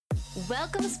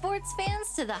Welcome, sports fans,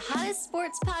 to the hottest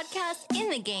sports podcast in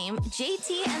the game,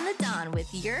 JT and the Don,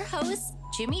 with your hosts,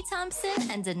 Jimmy Thompson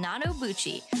and Donato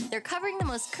Bucci. They're covering the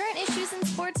most current issues in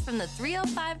sports from the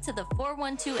 305 to the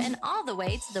 412 and all the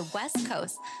way to the West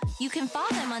Coast. You can follow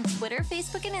them on Twitter,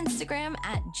 Facebook, and Instagram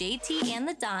at JT and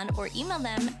the Don, or email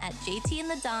them at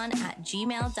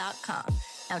jtandthedon@gmail.com.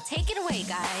 Now take it away,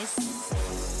 guys.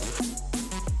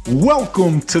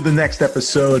 Welcome to the next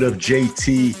episode of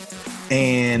JT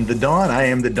and the Don. I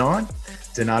am the Don,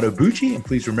 Donato Bucci, and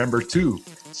please remember to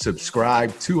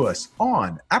subscribe to us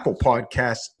on Apple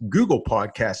Podcasts, Google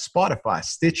Podcasts, Spotify,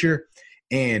 Stitcher,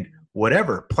 and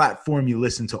whatever platform you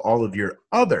listen to all of your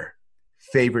other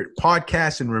favorite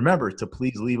podcasts. And remember to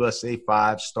please leave us a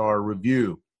 5-star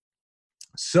review.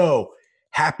 So,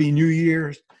 Happy New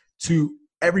Year to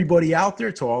everybody out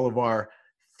there, to all of our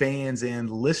fans and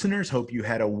listeners. Hope you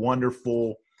had a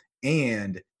wonderful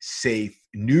and safe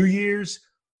New Year's.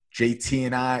 JT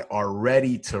and I are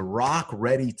ready to rock,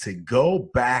 ready to go,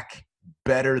 back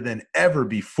better than ever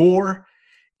before.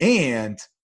 And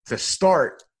to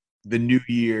start the new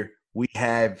year, we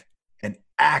have an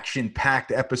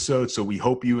action-packed episode, so we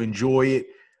hope you enjoy it.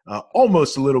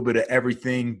 Almost a little bit of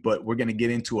everything, but we're going to get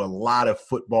into a lot of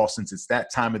football since it's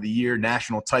that time of the year,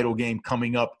 national title game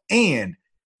coming up, and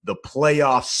the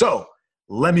playoffs. So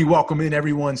let me welcome in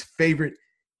everyone's favorite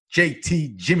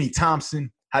JT, Jimmy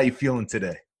Thompson. How you feeling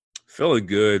today? Feeling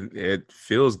good. It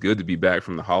feels good to be back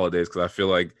from the holidays because I feel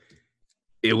like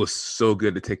it was so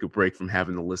good to take a break from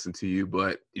having to listen to you.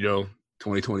 But,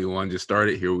 2021 just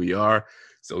started. Here we are.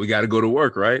 So we got to go to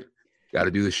work, right? Got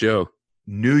to do the show.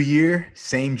 New year,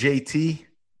 same JT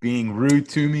being rude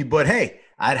to me. But, hey,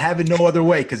 I'd have it no other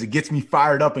way because it gets me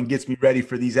fired up and gets me ready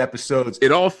for these episodes.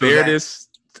 In all fairness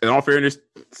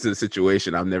to the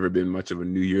situation, I've never been much of a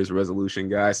New Year's resolution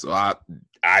guy. So I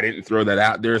didn't throw that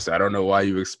out there, so I don't know why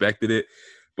you expected it.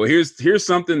 But here's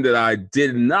something that I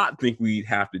did not think we'd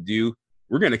have to do.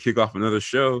 We're going to kick off another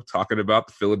show talking about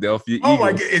the Philadelphia Eagles. Oh,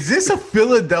 my God. Is this a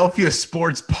Philadelphia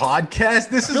sports podcast?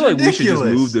 This is ridiculous. Like we should just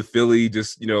move to Philly,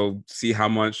 just, see how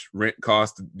much rent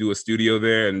costs to do a studio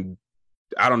there. And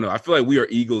I don't know. I feel like we are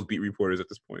Eagles beat reporters at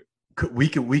this point. We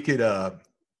could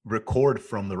record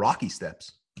from the Rocky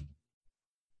Steps.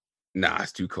 Nah,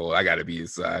 it's too cold. I got to be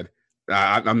inside.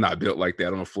 I'm not built like that.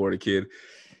 I'm a Florida kid.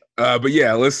 But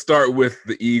yeah, let's start with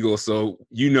the Eagles. So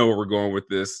where we're going with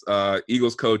this.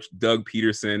 Eagles coach Doug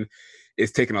Peterson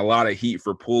is taking a lot of heat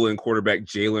for pulling quarterback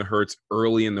Jalen Hurts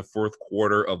early in the fourth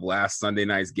quarter of last Sunday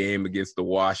night's game against the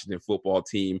Washington football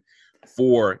team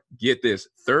for, get this,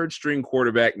 third-string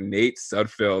quarterback Nate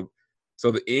Sudfeld. So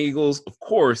the Eagles, of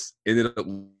course, ended up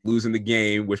losing the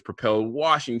game, which propelled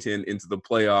Washington into the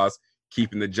playoffs,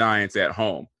 keeping the Giants at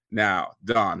home. Now,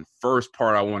 Don, first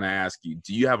part I want to ask you,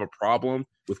 do you have a problem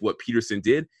with what Peterson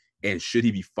did, and should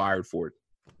he be fired for it?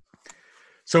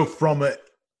 So from an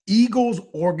Eagles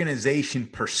organization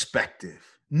perspective,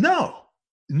 no.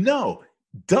 I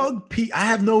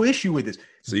have no issue with this.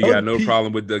 So you got no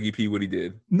problem with Dougie P, what he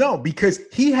did? No, because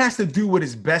he has to do what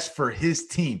is best for his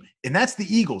team, and that's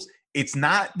the Eagles. It's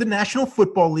not the National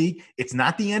Football League. It's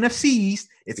not the NFC East.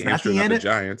 It's not the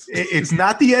Giants. It's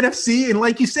not the NFC. And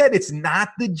like you said, it's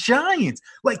not the Giants.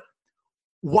 Like,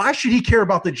 why should he care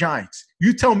about the Giants?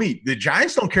 You tell me. The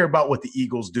Giants don't care about what the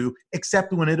Eagles do,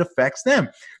 except when it affects them.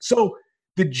 So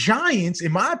the Giants,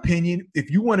 in my opinion,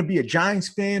 if you want to be a Giants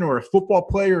fan or a football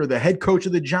player or the head coach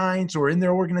of the Giants or in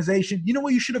their organization, you know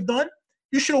what you should have done?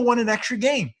 You should have won an extra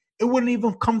game. It wouldn't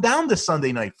even come down to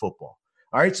Sunday Night Football.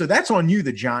 All right, so that's on you,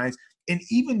 the Giants. And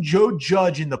even Joe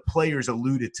Judge and the players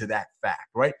alluded to that fact,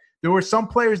 right? There were some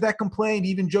players that complained,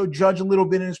 even Joe Judge a little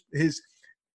bit in his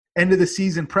end of the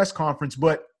season press conference,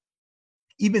 but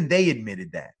even they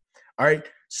admitted that. All right,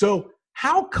 so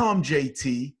how come,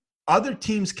 JT, other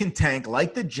teams can tank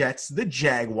like the Jets, the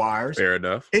Jaguars, fair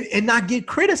enough, and not get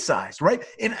criticized, right?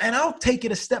 And I'll take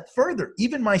it a step further.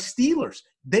 Even my Steelers,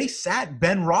 they sat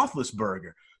Ben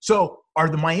Roethlisberger. So are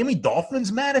the Miami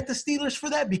Dolphins mad at the Steelers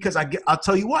for that? Because I'll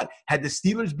tell you what, had the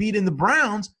Steelers beaten the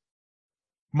Browns,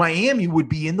 Miami would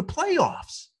be in the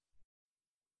playoffs.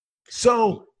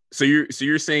 So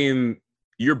you're saying,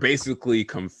 you're basically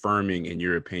confirming, in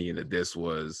your opinion, that this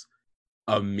was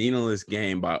a meaningless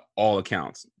game by all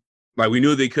accounts. Like, we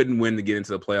knew they couldn't win to get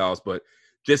into the playoffs, but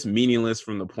just meaningless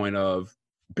from the point of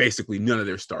basically none of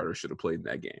their starters should have played in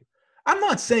that game. I'm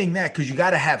not saying that because you got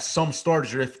to have some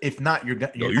starters. If not, you're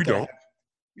don't.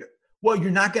 Well, you're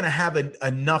not going to have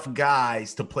enough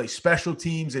guys to play special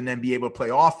teams and then be able to play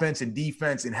offense and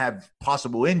defense and have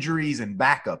possible injuries and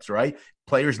backups, right?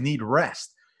 Players need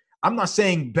rest. I'm not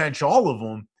saying bench all of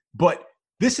them, but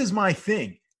this is my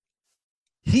thing.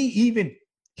 He even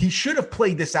he should have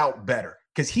played this out better,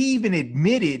 because he even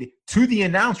admitted to the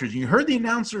announcers, you heard the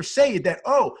announcers say that,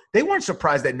 they weren't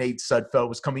surprised that Nate Sudfeld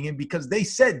was coming in, because they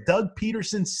said Doug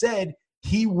Peterson said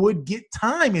he would get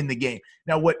time in the game.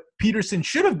 Now, what Peterson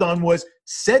should have done was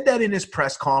said that in his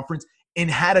press conference and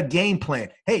had a game plan.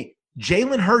 Hey,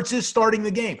 Jalen Hurts is starting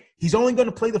the game. He's only going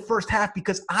to play the first half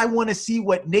because I want to see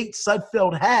what Nate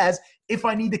Sudfeld has if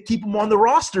I need to keep him on the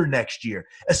roster next year,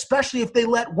 especially if they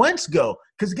let Wentz go.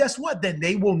 Because guess what? Then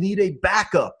they will need a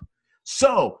backup.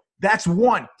 So that's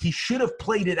one. He should have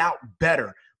played it out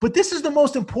better. But this is the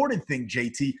most important thing,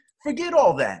 JT. Forget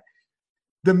all that.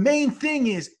 The main thing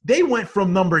is they went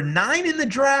from number 9 in the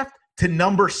draft to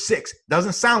number 6.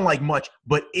 Doesn't sound like much,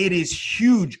 but it is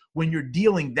huge when you're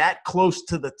dealing that close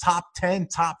to the top 10,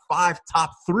 top 5, top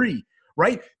 3,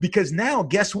 right? Because now,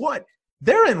 guess what?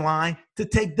 They're in line to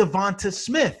take Devonta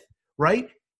Smith, right?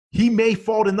 He may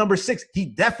fall to number 6. He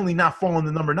definitely not falling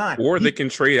to number 9. Or they can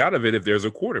trade out of it if there's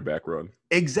a quarterback run.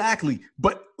 Exactly.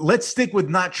 But let's stick with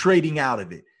not trading out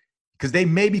of it, because they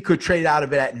maybe could trade out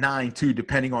of it at 9 too,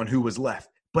 depending on who was left.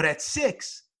 But at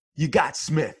 6, you got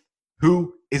Smith,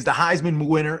 who is the Heisman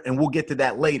winner, and we'll get to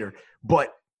that later.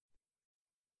 But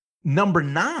number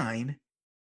 9,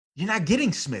 you're not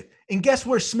getting Smith. And guess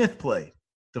where Smith played?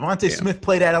 Devontae Smith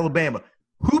played at Alabama.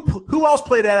 Who else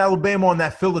played at Alabama on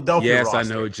that Philadelphia roster? Yes,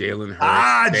 I know, Jalen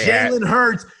Hurts. Jalen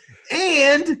Hurts.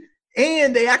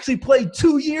 And they actually played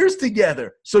 2 years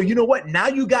together. So you know what? Now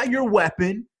you got your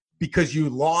weapon, because you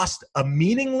lost a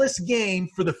meaningless game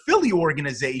for the Philly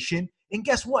organization. And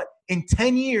guess what? In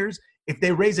 10 years, if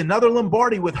they raise another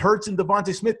Lombardi with Hurts and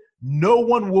Devontae Smith, no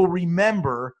one will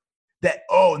remember that,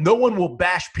 no one will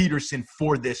bash Peterson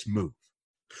for this move.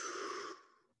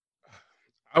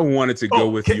 I wanted to go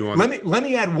with you on that. Let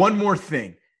me add one more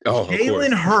thing.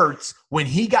 Jalen Hurts, when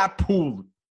he got pulled,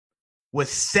 was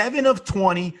 7 of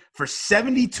 20 for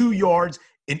 72 yards,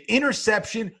 an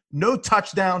interception, no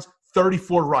touchdowns,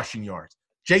 34 rushing yards.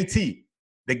 JT,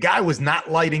 the guy was not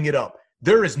lighting it up.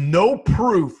 There is no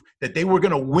proof that they were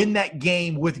going to win that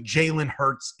game with Jalen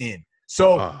Hurts in.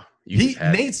 So Nate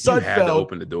Sudfeld had to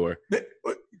open the door.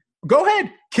 Go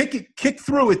ahead, kick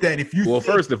through it then. If you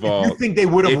first of all, you think they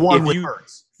would have won with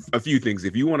Hurts. A few things.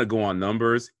 If you want to go on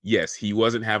numbers, yes, he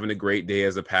wasn't having a great day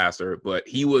as a passer, but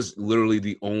he was literally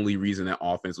the only reason that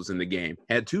offense was in the game.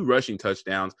 Had 2 rushing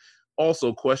touchdowns.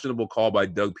 Also, questionable call by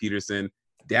Doug Peterson.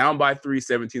 Down by 3,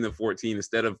 17-14.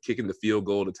 Instead of kicking the field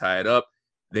goal to tie it up,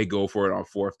 they go for it on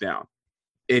 4th down.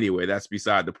 Anyway, that's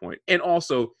beside the point. And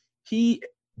also, he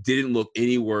didn't look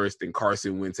any worse than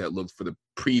Carson Wentz had looked for the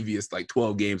previous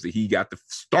 12 games that he got to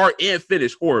start and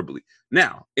finish horribly.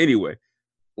 Now, anyway,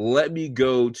 let me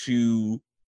go to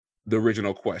the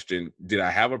original question. Did I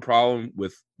have a problem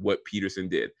with what Peterson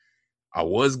did? I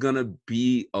was going to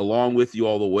be along with you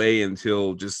all the way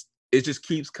until it just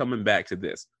keeps coming back to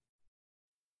this.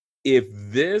 If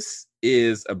this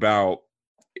is about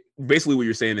basically what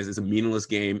you're saying is it's a meaningless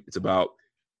game. It's about,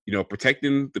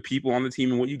 protecting the people on the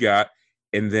team and what you got.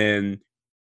 And then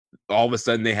all of a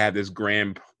sudden they had this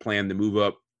grand plan to move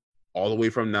up all the way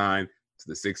from 9 to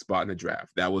the 6th spot in the draft.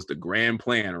 That was the grand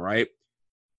plan, right?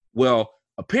 Well,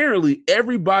 apparently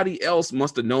everybody else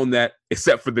must have known that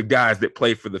except for the guys that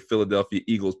play for the Philadelphia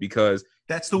Eagles, because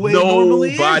that's the way it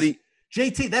normally is.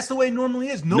 JT, that's the way it normally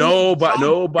is.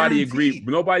 Nobody agreed.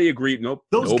 Nobody agreed. Nope.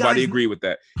 Nobody agreed with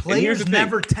that. Players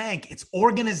never tank. It's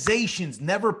organizations,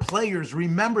 never players.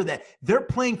 Remember that. They're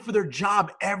playing for their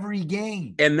job every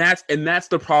game. And that's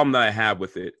the problem that I have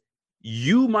with it.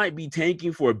 You might be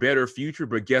tanking for a better future,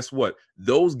 but guess what?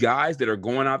 Those guys that are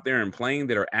going out there and playing,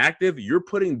 that are active, you're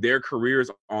putting their careers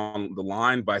on the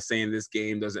line by saying this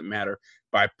game doesn't matter,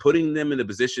 by putting them in a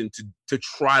position to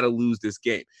try to lose this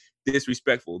game.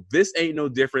 Disrespectful. This ain't no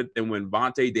different than when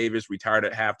Vontae Davis retired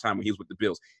at halftime when he was with the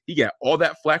Bills. He got all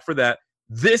that flack for that.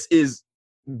 This is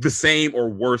the same or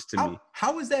worse to me.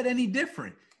 How is that any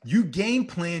different? You game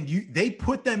planned. They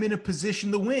put them in a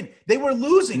position to win. They were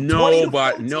losing. No,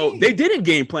 they didn't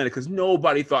game plan it because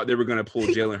nobody thought they were going to pull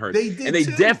Jalen Hurts. They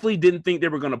definitely didn't think they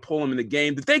were going to pull him in the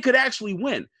game that they could actually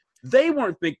win. They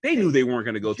knew they weren't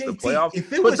going to go to the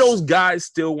playoffs, but those guys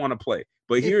still want to play.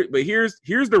 But here's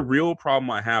the real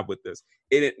problem I have with this.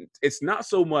 It's not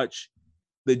so much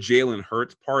the Jalen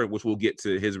Hurts part, which we'll get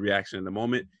to his reaction in a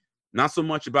moment. Not so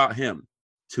much about him.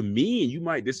 To me, and you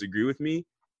might disagree with me,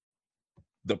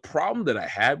 the problem that I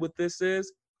had with this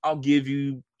is, I'll give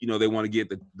you, they want to get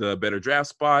the better draft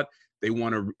spot. They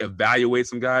want to evaluate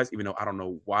some guys, even though I don't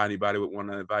know why anybody would want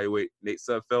to evaluate Nate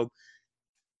Sudfeld.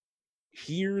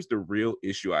 Here's the real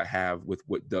issue I have with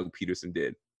what Doug Peterson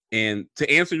did. And to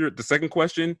answer the second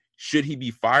question, should he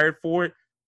be fired for it?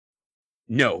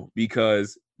 No,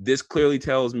 because this clearly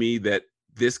tells me that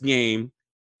this game,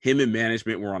 him and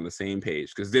management were on the same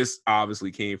page, because this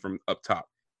obviously came from up top.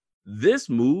 This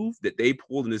move that they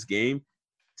pulled in this game,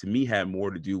 to me, had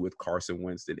more to do with Carson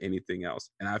Wentz than anything else.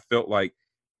 And I felt like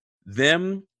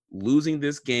them losing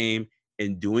this game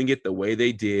and doing it the way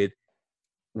they did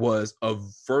was a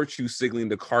virtue signaling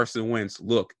to Carson Wentz,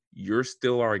 look, you're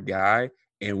still our guy,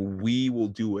 and we will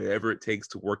do whatever it takes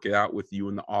to work it out with you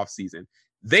in the offseason.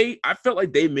 I felt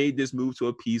like they made this move to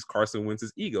appease Carson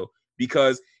Wentz's ego,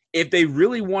 because if they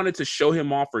really wanted to show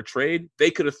him off for trade, they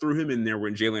could have threw him in there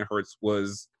when Jalen Hurts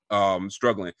was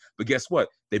struggling. But guess what?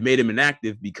 They made him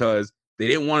inactive because they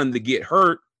didn't want him to get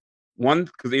hurt. One,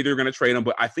 because they were going to trade him,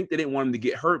 but I think they didn't want him to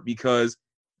get hurt because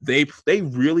they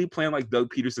really plan, like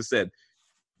Doug Peterson said,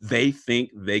 they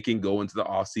think they can go into the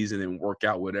offseason and work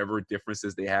out whatever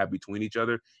differences they have between each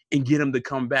other and get him to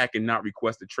come back and not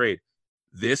request a trade.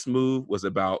 This move was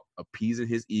about appeasing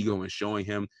his ego and showing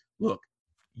him, look,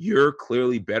 you're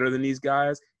clearly better than these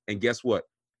guys. And guess what?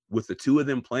 With the two of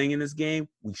them playing in this game,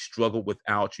 we struggle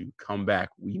without you. Come back.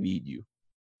 We need you.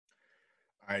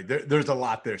 All right. There's a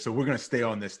lot there. So we're going to stay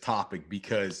on this topic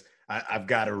because I've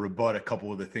got to rebut a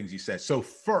couple of the things you said. So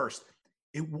first,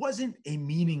 it wasn't a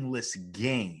meaningless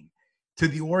game to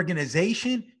the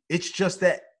organization. It's just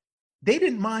that they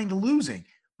didn't mind losing.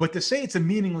 But to say it's a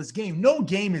meaningless game, no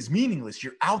game is meaningless.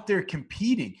 You're out there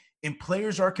competing, and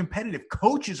players are competitive.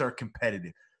 Coaches are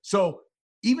competitive. So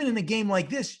even in a game like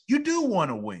this, you do want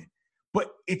to win.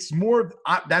 But it's more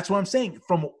 – that's what I'm saying.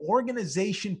 From an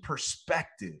organization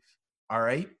perspective, all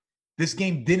right, this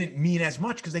game didn't mean as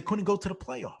much because they couldn't go to the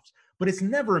playoffs. But it's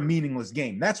never a meaningless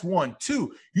game. That's one.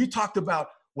 Two, you talked about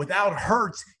without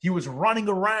Hurts, he was running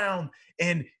around,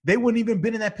 and they wouldn't even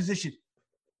been in that position.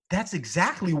 That's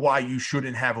exactly why you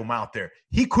shouldn't have him out there.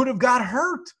 He could have got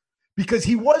hurt because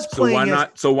he was playing.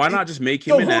 So why not just make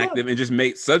him inactive and just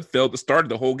make Sudfeld the start of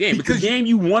the whole game? Because the game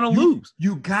you want to lose.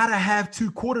 You got to have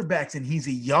two quarterbacks, and he's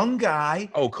a young guy.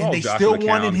 Oh, call and they Josh still McCown,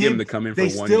 wanted him to come in for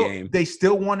one game. They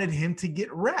still wanted him to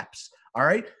get reps. All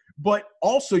right. But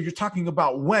also, you're talking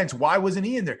about Wentz. Why wasn't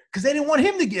he in there? Because they didn't want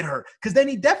him to get hurt, because then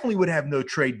he definitely would have no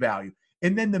trade value.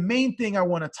 And then the main thing I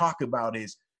want to talk about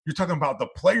is you're talking about the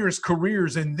players'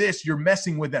 careers and this, you're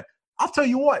messing with them. I'll tell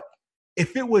you what,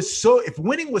 if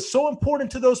winning was so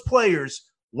important to those players,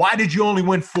 why did you only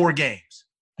win 4 games?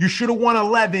 You should have won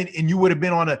 11, and you would have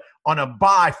been on a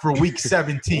bye for week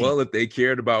 17. Well, if they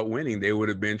cared about winning, they would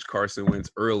have benched Carson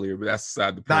Wentz earlier, but that's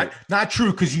beside the point. Not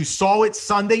true, because you saw it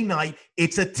Sunday night.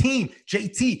 It's a team.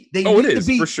 JT,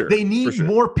 they need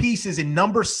more pieces, and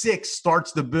number 6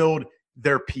 starts to build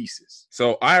their pieces.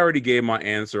 So I already gave my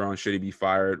answer on should he be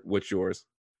fired. What's yours?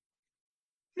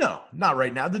 No, not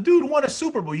right now. The dude won a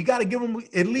Super Bowl. You got to give him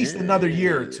at least another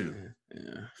year or two.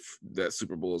 Yeah, that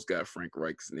Super Bowl's got Frank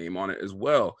Reich's name on it as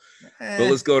well. But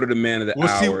let's go to the man of the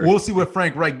hour. We'll see what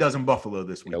Frank Reich does in Buffalo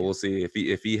this week. Yeah, we'll see.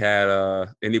 If he had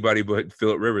anybody but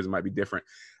Phillip Rivers, it might be different.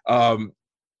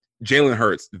 Jalen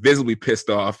Hurts visibly pissed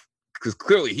off because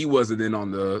clearly he wasn't in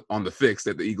on the fix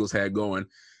that the Eagles had going.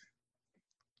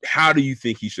 How do you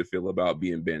think he should feel about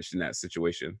being benched in that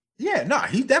situation? Yeah, no,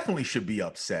 he definitely should be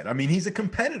upset. I mean, he's a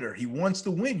competitor. He wants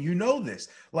to win. You know this.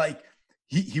 Like,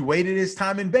 he waited his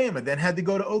time in Bama, then had to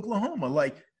go to Oklahoma.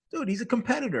 Like, dude, he's a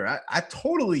competitor. I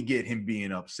totally get him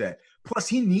being upset. Plus,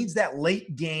 he needs that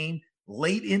late game,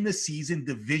 late in the season,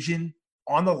 division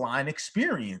on the line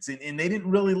experience. And they didn't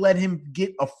really let him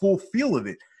get a full feel of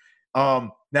it.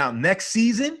 Now, next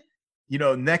season,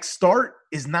 next start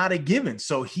is not a given.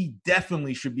 So he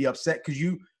definitely should be upset because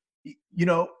you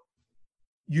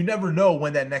never know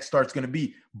when that next start's going to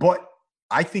be. But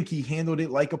I think he handled it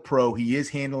like a pro. He is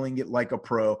handling it like a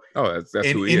pro. Oh, that's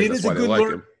who he is. That's why they like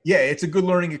him. Yeah, it's a good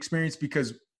learning experience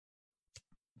because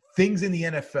things in the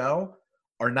NFL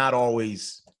are not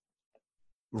always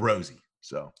rosy.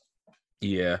 So,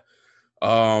 yeah.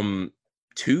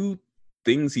 2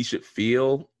 things he should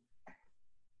feel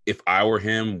if I were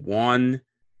him. One,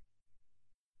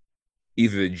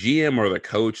 either the GM or the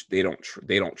coach, they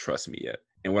don't trust me yet.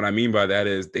 And what I mean by that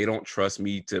is they don't trust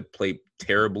me to play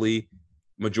terribly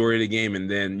majority of the game and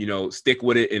then, stick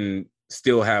with it and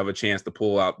still have a chance to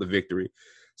pull out the victory.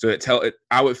 So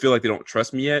I would feel like they don't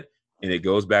trust me yet. And it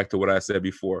goes back to what I said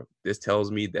before. This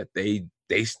tells me that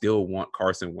they still want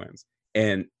Carson Wentz.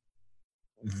 And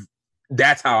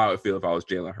that's how I would feel if I was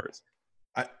Jalen Hurts.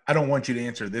 I don't want you to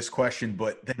answer this question,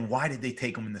 but then why did they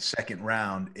take him in the second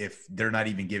round if they're not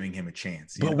even giving him a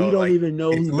chance? But we don't even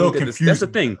know who made the decision. That's the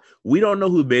thing. We don't know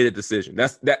who made the decision.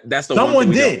 That's the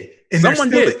someone did. And someone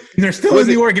did. And they're still in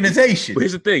the organization. But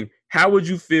here's the thing. How would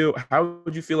you feel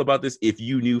about this if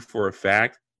you knew for a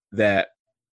fact that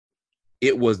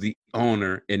it was the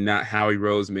owner and not Howie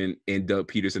Roseman and Doug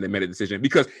Peterson that made a decision,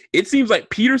 because it seems like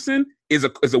Peterson is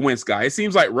a Wentz guy. It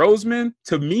seems like Roseman,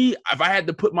 to me, if I had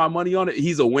to put my money on it,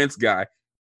 he's a Wentz guy.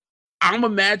 I'm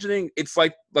imagining it's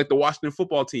like the Washington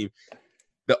football team.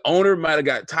 The owner might have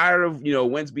got tired of,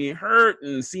 Wentz being hurt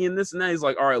and seeing this and that. He's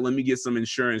like, all right, let me get some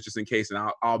insurance just in case,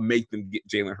 and I'll make them get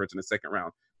Jalen Hurts in the second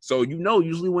round. So,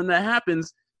 usually when that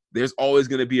happens, there's always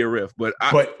going to be a rift. But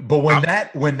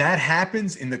when that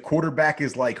happens and the quarterback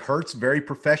is like Hurts, very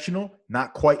professional,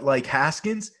 not quite like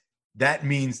Haskins, that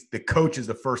means the coach is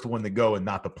the first one to go and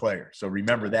not the player. So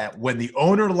remember that when the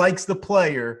owner likes the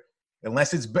player,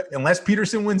 unless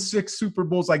Peterson wins 6 Super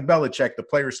Bowls like Belichick, the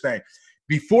player's staying.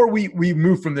 Before we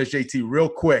move from this, JT, real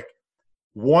quick,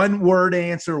 one word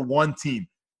answer, one team.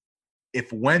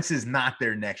 If Wentz is not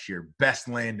there next year, best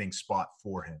landing spot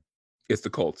for him. It's the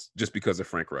Colts, just because of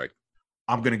Frank Reich.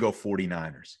 I'm going to go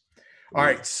 49ers. All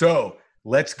right, so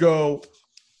let's go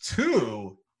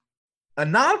to a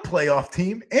non-playoff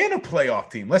team and a playoff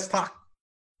team. Let's talk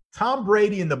Tom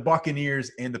Brady and the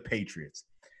Buccaneers and the Patriots.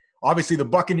 Obviously, the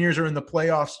Buccaneers are in the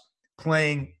playoffs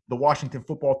playing the Washington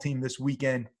football team this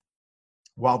weekend,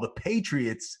 while the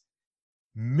Patriots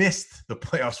missed the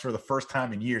playoffs for the first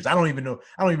time in years. I don't even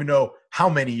know how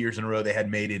many years in a row they had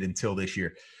made it until this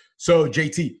year. So,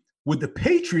 JT, would the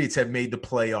Patriots have made the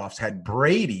playoffs had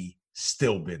Brady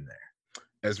still been there?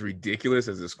 As ridiculous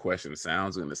as this question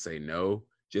sounds, I'm going to say no,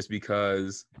 just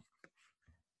because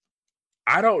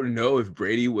I don't know if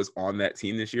Brady was on that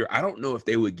team this year. I don't know if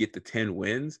they would get to 10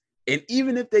 wins. And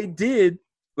even if they did,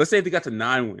 let's say if they got to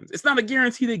 9 wins, it's not a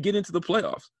guarantee they get into the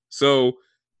playoffs. So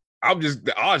I'll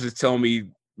just tell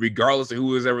me, regardless of who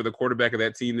was ever the quarterback of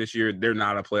that team this year, they're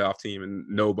not a playoff team, and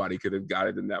nobody could have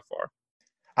gotten them that far.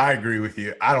 I agree with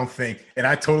you. I don't think, and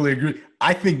I totally agree.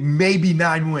 I think maybe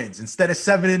 9 wins. Instead of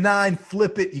 7-9,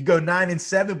 flip it. You go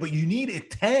 9-7, but you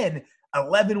need 10,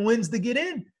 11 wins to get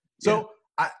in. So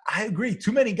I agree.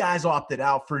 Too many guys opted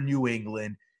out for New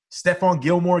England. Stephon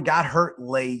Gilmore got hurt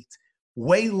late.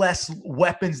 Way less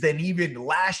weapons than even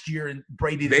last year, and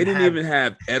Brady didn't even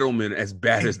have Edelman as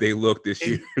bad as they looked this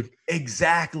year.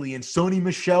 Exactly, and Sony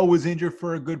Michel was injured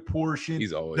for a good portion.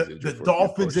 He's always injured.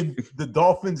 The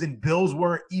Dolphins and Bills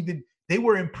weren't even. They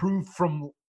were improved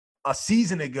from a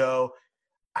season ago.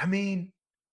 I mean,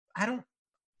 I don't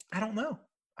know.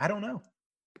 I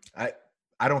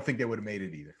don't think they would have made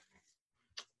it either.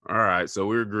 All right, so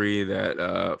we agree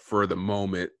that for the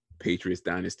moment, Patriots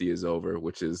dynasty is over,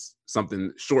 which is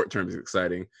something short-term is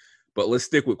exciting. But let's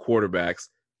stick with quarterbacks.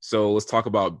 So let's talk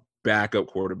about backup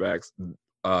quarterbacks.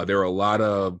 There are a lot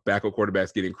of backup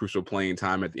quarterbacks getting crucial playing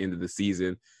time at the end of the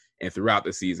season and throughout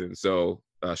the season. So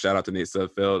shout out to Nate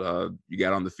Sudfeld. You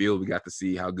got on the field. We got to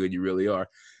see how good you really are.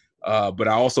 But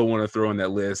I also want to throw in that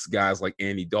list guys like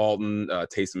Andy Dalton.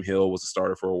 Taysom Hill was a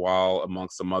starter for a while,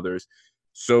 amongst some others.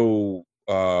 So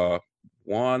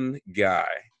one guy,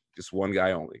 just one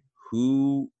guy only.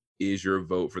 Who is your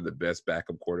vote for the best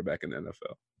backup quarterback in the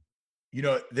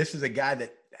NFL? This is a guy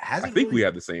that hasn't. I think we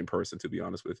have the same person, to be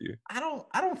honest with you. I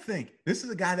don't think this is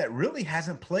a guy that really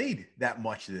hasn't played that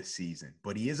much this season,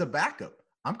 but he is a backup.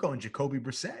 I'm going Jacoby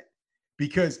Brissett,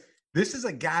 because this is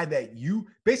a guy that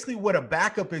basically what a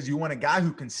backup is. You want a guy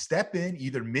who can step in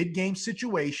either mid-game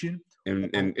situation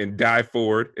and dive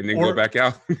forward and then go back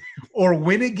out or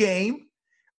win a game.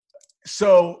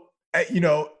 So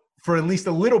for at least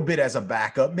a little bit as a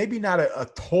backup, maybe not a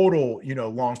total,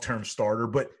 long-term starter,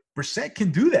 but Brissett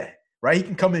can do that, right? He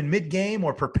can come in mid-game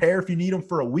or prepare if you need him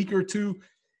for a week or two.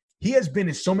 He has been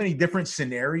in so many different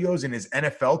scenarios in his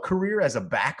NFL career as a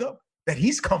backup that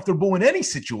he's comfortable in any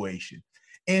situation.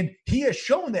 And he has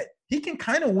shown that he can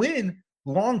kind of win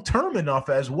long-term enough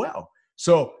as well.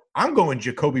 So I'm going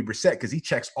Jacoby Brissett because he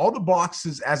checks all the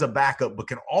boxes as a backup, but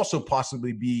can also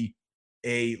possibly be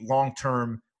a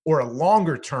long-term or a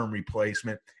longer-term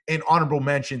replacement. And honorable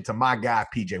mention to my guy,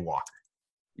 P.J. Walker.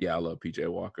 Yeah, I love P.J.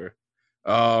 Walker.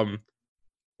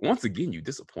 Once again, you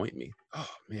disappoint me. Oh,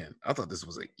 man. I thought this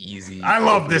was an easy. I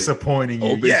love disappointing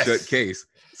you. Yes. Shut case.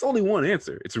 It's only one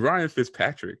answer. It's Ryan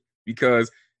Fitzpatrick,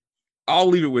 because I'll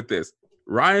leave it with this.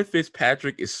 Ryan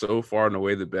Fitzpatrick is so far and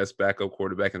away the best backup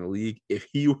quarterback in the league. If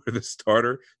he were the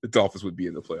starter, the Dolphins would be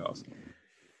in the playoffs.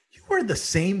 You were the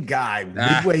same guy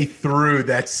midway through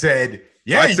that said,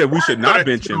 I said we should not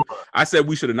bench him. I said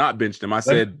we should have not benched him. I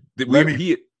said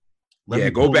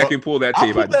go back and pull that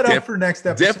tape. I'll pull that up for next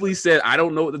episode. Definitely said, I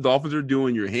don't know what the Dolphins are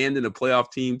doing. You're handing a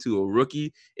playoff team to a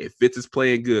rookie. If Fitz is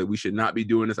playing good, we should not be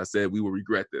doing this. I said we will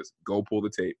regret this. Go pull the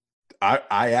tape.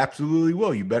 I absolutely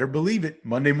will. You better believe it.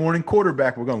 Monday morning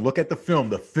quarterback. We're going to look at the film.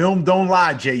 The film don't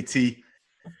lie, JT.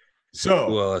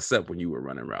 So, well, except when you were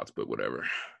running routes, but whatever.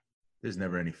 There's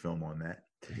never any film on that.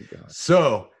 Thank God.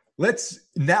 So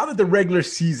now that the regular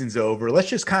season's over, let's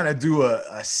just kind of do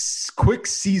a quick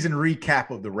season recap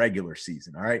of the regular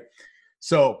season. All right.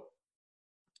 So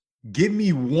give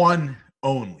me one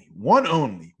only. What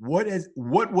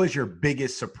was your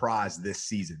biggest surprise this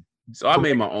season? So I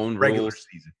made my own regular rules.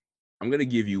 season. I'm going to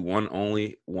give you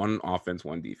one offense,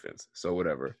 one defense. So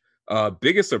whatever.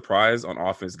 Biggest surprise on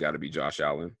offense got to be Josh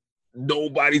Allen.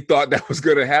 Nobody thought that was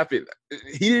going to happen.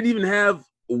 He didn't even have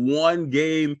one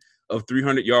game of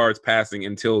 300 yards passing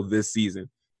until this season.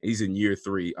 He's in year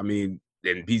 3. I mean,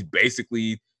 and he's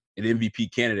basically an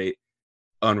MVP candidate.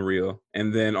 Unreal.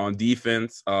 And then on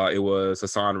defense, it was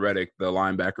Hassan Reddick, the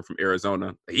linebacker from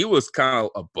Arizona. He was kind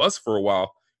of a bust for a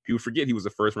while. People forget he was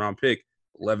a first-round pick.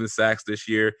 11 sacks this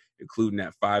year, including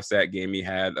that 5-sack game he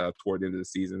had toward the end of the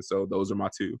season. So those are my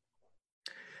 2.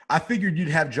 I figured you'd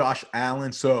have Josh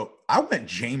Allen, so I went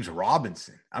James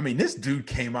Robinson. I mean, this dude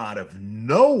came out of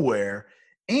nowhere,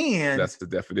 and that's the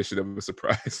definition of a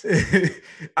surprise.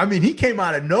 I mean, he came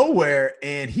out of nowhere,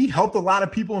 and he helped a lot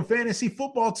of people in fantasy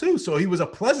football too, so he was a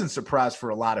pleasant surprise for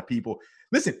a lot of people.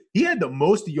 Listen, he had the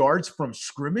most yards from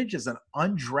scrimmage as an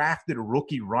undrafted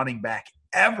rookie running back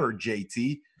ever,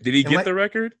 JT. Did he get the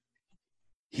record?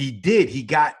 He did. He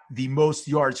got the most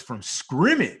yards from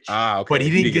scrimmage, okay. But he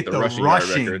didn't get the rushing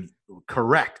record.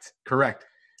 Correct.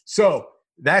 So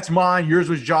that's mine. Yours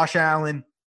was Josh Allen.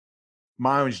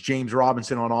 Mine was James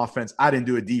Robinson on offense. I didn't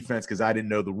do a defense because I didn't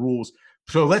know the rules.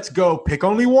 So let's go. Pick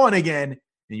only one again,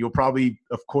 and you'll probably,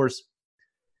 of course,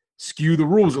 skew the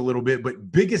rules a little bit.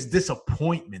 But biggest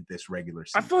disappointment this regular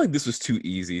season. I feel like this was too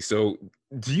easy. So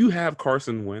do you have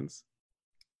Carson Wentz?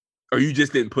 Or you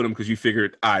just didn't put him because you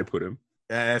figured I'd put him?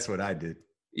 That's what I did.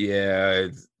 Yeah.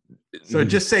 So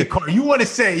just say you want to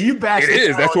say you back. It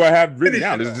is. That's what I have written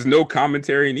down. There's just no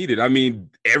commentary needed. I mean,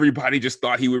 everybody just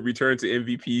thought he would return to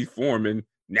MVP form, and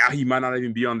now he might not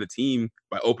even be on the team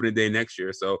by opening day next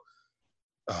year. So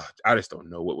I just don't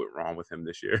know what went wrong with him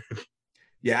this year.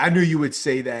 Yeah, I knew you would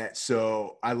say that,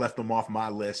 so I left him off my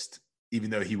list, even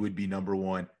though he would be number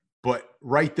 1. But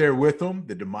right there with him,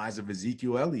 the demise of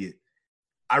Ezekiel Elliott.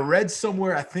 I read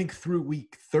somewhere, I think through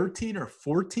week 13 or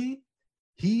 14,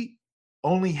 he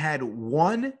only had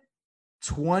one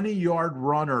 20-yard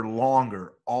run or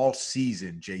longer all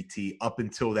season, JT, up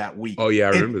until that week. Oh, yeah,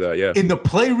 I remember that, yeah. And the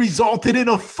play resulted in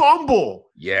a fumble.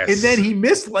 Yes. And then he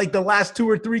missed like the last 2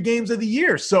 or 3 games of the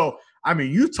year. So, I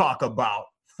mean, you talk about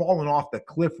falling off the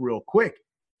cliff real quick.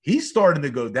 He's starting to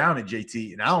go down at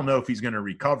JT, and I don't know if he's going to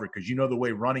recover because you know the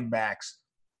way running backs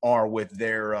are with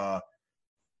their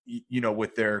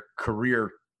with their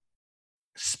career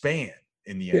span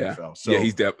in the NFL. So yeah,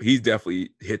 he's definitely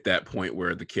hit that point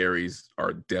where the carries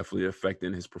are definitely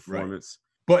affecting his performance.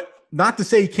 Right. But not to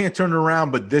say he can't turn it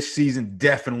around, but this season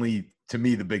definitely, to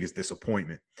me, the biggest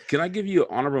disappointment. Can I give you an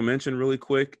honorable mention really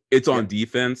quick? It's on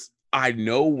defense. I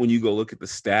know when you go look at the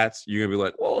stats, you're going to be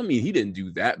like, well, I mean, he didn't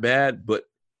do that bad, but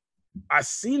I've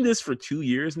seen this for 2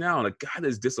 years now, and a guy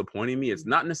that's disappointing me, it's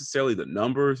not necessarily the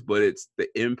numbers, but it's the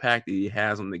impact that he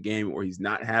has on the game or he's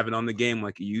not having on the game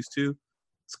like he used to.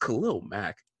 It's Khalil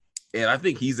Mack. And I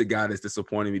think he's a guy that's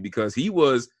disappointing me because he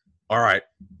was, all right,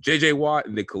 J.J. Watt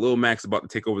and then Khalil Mack's about to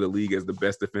take over the league as the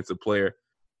best defensive player.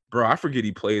 Bro, I forget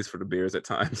he plays for the Bears at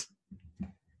times.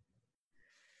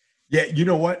 Yeah, you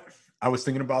know what? I was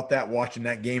thinking about that watching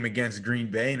that game against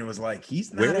Green Bay, and it was like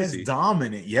he's not as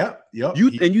dominant. Yep.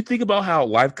 And you think about how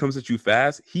life comes at you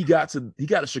fast. He got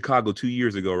to Chicago 2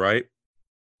 years ago, right?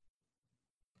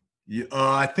 Yeah,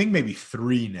 I think maybe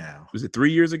 3 now. Was it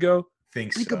 3 years ago?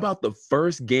 Think so. About the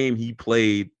first game he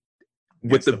played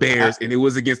with the Bears, and it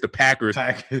was against the Packers.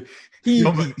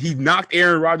 He knocked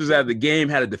Aaron Rodgers out of the game,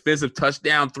 had a defensive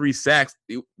touchdown, 3 sacks.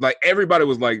 Like everybody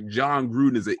was like, John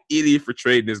Gruden is an idiot for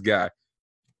trading this guy.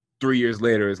 3 years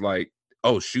later, it's like,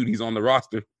 oh, shoot, he's on the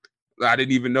roster. I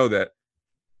didn't even know that.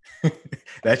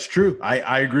 That's true.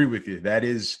 I agree with you. That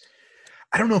is,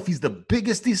 I don't know if he's the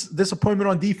biggest disappointment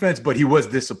on defense, but he was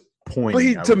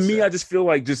disappointing. But to me, I just feel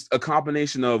like just a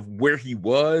combination of where he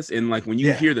was. And like when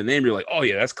you hear the name, you're like, oh,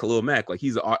 yeah, that's Khalil Mack. Like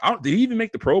did he even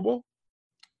make the Pro Bowl?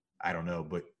 I don't know,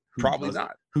 but probably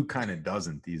not. Who kind of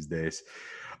doesn't these days?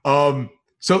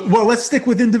 Let's stick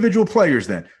with individual players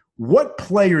then. What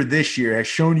player this year has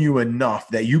shown you enough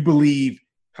that you believe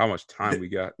how much time we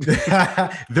got?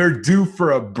 They're due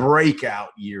for a breakout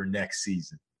year next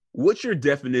season? What's your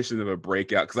definition of a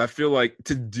breakout? Because I feel like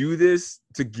to do this,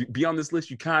 to be on this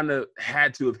list, you kind of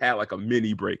had to have had like a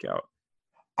mini breakout.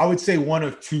 I would say one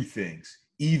of 2 things.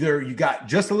 Either you got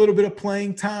just a little bit of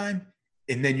playing time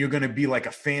and then you're going to be like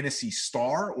a fantasy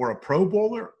star or a Pro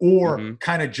Bowler, or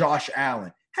kind of Josh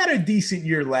Allen. had a decent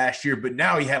year last year, but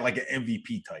now he had like an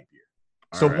MVP type year.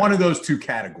 So All right. one of those two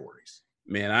categories.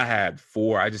 Man, I had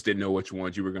 4. I just didn't know which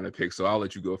ones you were going to pick, so I'll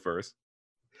let you go first.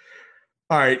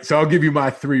 All right, so I'll give you my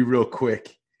 3 real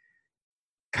quick.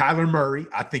 Kyler Murray,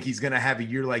 I think he's going to have a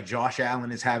year like Josh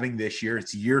Allen is having this year.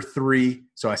 It's year 3,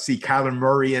 so I see Kyler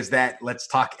Murray as that let's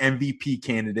talk MVP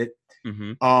candidate.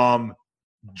 Mm-hmm.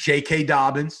 J.K.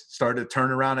 Dobbins started to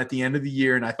turn around at the end of the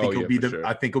year, and I think he'll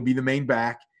be the main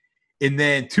back. And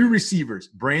then 2 receivers,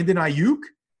 Brandon Ayuk,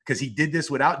 because he did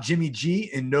this without Jimmy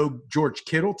G and no George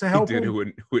Kittle to help him. He did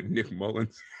it with Nick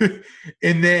Mullins.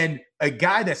 And then a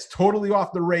guy that's totally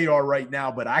off the radar right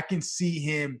now, but I can see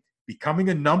him becoming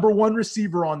a number 1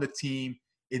 receiver on the team,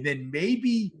 and then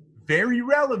maybe very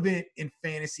relevant in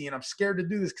fantasy. And I'm scared to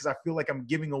do this because I feel like I'm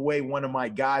giving away one of my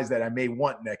guys that I may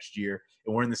want next year,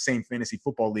 and we're in the same fantasy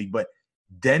football league. But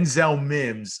Denzel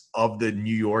Mims of the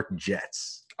New York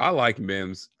Jets. I like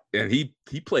Mims, and he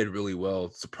played really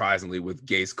well, surprisingly, with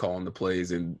Gase calling the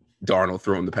plays and Darnold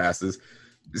throwing the passes.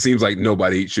 It seems like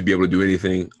nobody should be able to do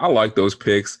anything. I like those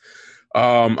picks.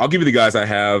 I'll give you the guys I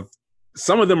have.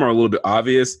 Some of them are a little bit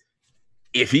obvious.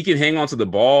 If he can hang on to the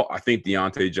ball, I think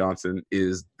Deontay Johnson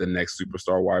is the next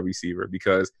superstar wide receiver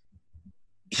because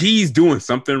he's doing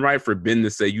something right for Ben to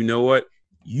say, you know what?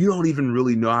 You don't even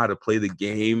really know how to play the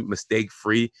game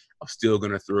mistake-free. I'm still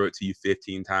going to throw it to you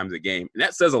 15 times a game. And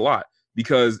that says a lot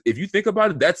because if you think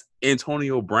about it, that's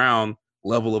Antonio Brown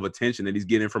level of attention that he's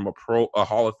getting from a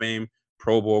Hall of Fame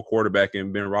Pro Bowl quarterback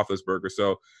in Ben Roethlisberger.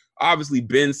 So obviously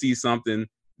Ben sees something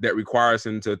that requires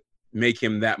him to make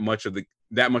him that much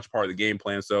part of the game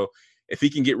plan. So if he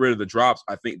can get rid of the drops,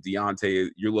 I think Deontay,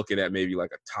 you're looking at maybe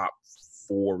like a top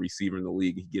 4 receiver in the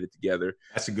league. He get it together.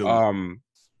 That's a good one.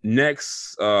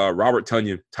 Next, Robert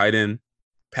Tonyan, tight end,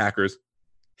 Packers.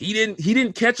 He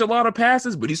didn't catch a lot of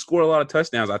passes, but he scored a lot of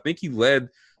touchdowns. I think he led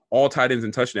all tight ends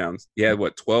in touchdowns. He had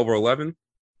 12 or 11.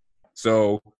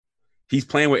 So he's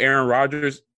playing with Aaron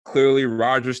Rodgers. Clearly,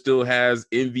 Rodgers still has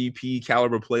MVP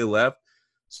caliber play left.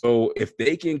 So if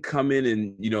they can come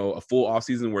in a full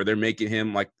offseason where they're making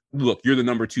him like, look, you're the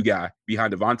number 2 guy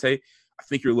behind Devontae, I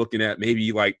think you're looking at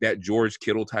maybe like that George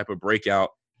Kittle type of breakout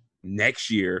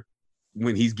next year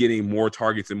when he's getting more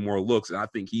targets and more looks. And I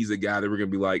think he's a guy that we're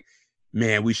going to be like,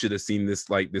 man, we should have seen this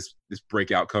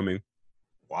breakout coming.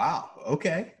 Wow.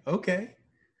 Okay.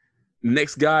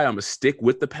 Next guy, I'm going to stick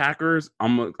with the Packers.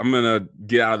 I'm going to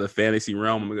get out of the fantasy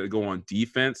realm. I'm going to go on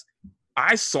defense.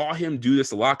 I saw him do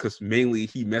this a lot because mainly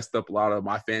he messed up a lot of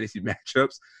my fantasy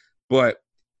matchups. But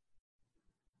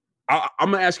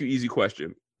I'm going to ask you an easy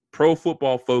question. Pro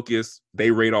Football Focus,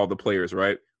 they rate all the players,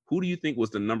 right? Who do you think was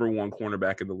the number 1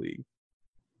 cornerback in the league?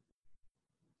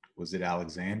 Was it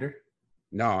Alexander?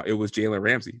 No, it was Jalen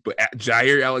Ramsey. But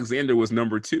Jair Alexander was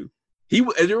number 2.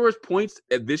 There was points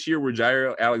at this year where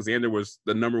Jair Alexander was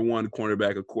the number 1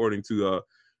 cornerback according to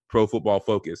Pro Football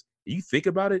Focus. You think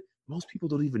about it, most people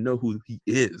don't even know who he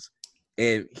is.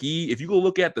 And if you go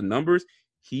look at the numbers,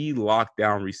 he locked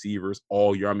down receivers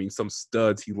all year. I mean, some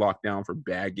studs he locked down for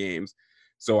bad games.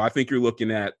 So I think you're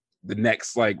looking at the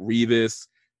next like Revis,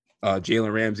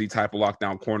 Jalen Ramsey type of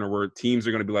lockdown corner where teams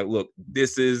are going to be like, look,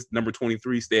 this is number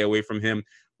 23. Stay away from him.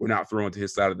 We're not throwing to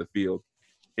his side of the field.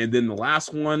 And then the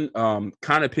last one,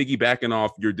 kind of piggybacking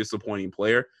off your disappointing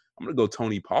player, I'm going to go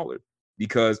Tony Pollard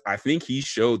because I think he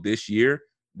showed this year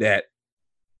that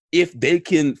if they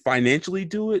can financially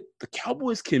do it, the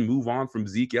Cowboys can move on from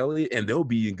Zeke Elliott and they'll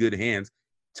be in good hands.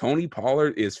 Tony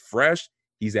Pollard is fresh.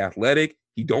 He's athletic.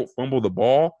 He don't fumble the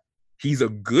ball. He's a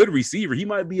good receiver. He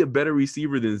might be a better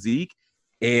receiver than Zeke.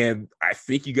 And I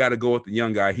think you got to go with the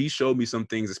young guy. He showed me some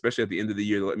things, especially at the end of the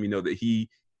year, to let me know that he,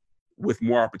 with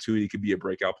more opportunity, could be a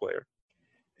breakout player.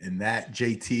 And that,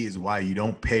 JT, is why you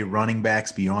don't pay running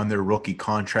backs beyond their rookie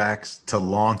contracts to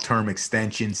long-term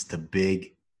extensions to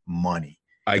big money.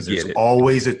 I get it. There's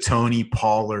always a Tony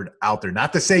Pollard out there.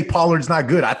 Not to say Pollard's not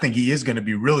good. I think he is going to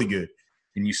be really good.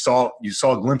 And you saw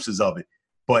glimpses of it.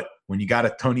 But when you got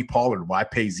a Tony Pollard, why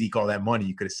pay Zeke all that money?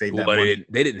 You could have saved that money.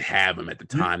 They didn't have him at the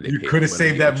time. You could have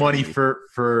saved that money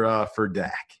for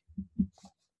Dak.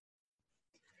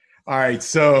 All right,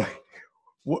 so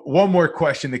one more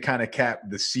question to kind of cap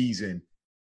the season.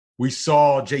 We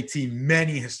saw, JT,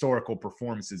 many historical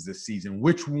performances this season.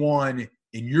 Which one,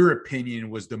 in your opinion,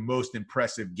 was the most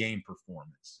impressive game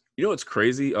performance? You know what's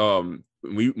crazy? When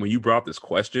you brought up this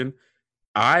question,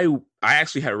 I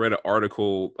actually had read an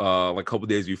article like a couple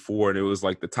days before, and it was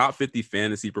like the top 50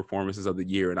 fantasy performances of the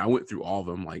year. And I went through all of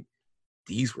them. Like,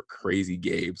 these were crazy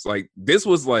games. Like, this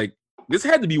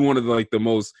had to be one of the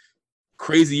most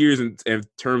crazy years in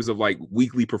terms of like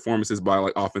weekly performances by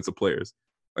like offensive players.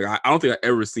 Like, I don't think I've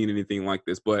ever seen anything like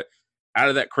this. But out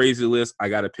of that crazy list, I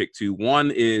got to pick two.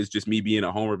 One is just me being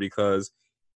a homer because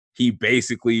he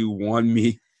basically won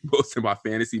me most of my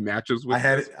fantasy matchups with I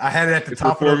had it at the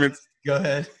top performance. Of the list. Go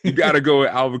ahead. You got to go with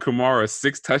Alvin Kamara.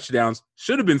 6 touchdowns.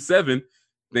 Should have been 7.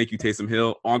 Thank you, Taysom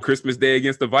Hill, on Christmas Day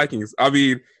against the Vikings. I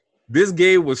mean, this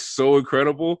game was so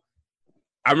incredible.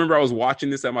 I remember I was watching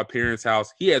this at my parents'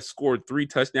 house. He had scored 3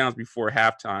 touchdowns before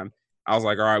halftime. I was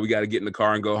like, all right, we got to get in the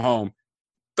car and go home.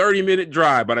 30-minute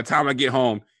drive. By the time I get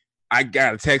home, I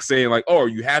got a text saying, like, oh, are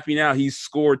you happy now? He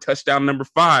scored touchdown number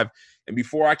 5. And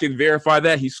before I can verify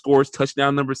that, he scores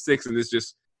touchdown number 6. And it's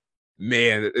just,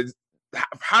 man,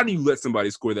 how do you let somebody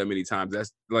score that many times?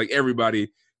 That's like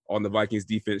everybody on the Vikings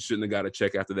defense shouldn't have got a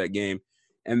check after that game.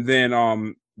 And then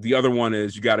the other one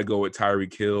is you got to go with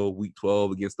Tyreek Hill, week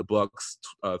 12 against the Bucks,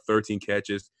 13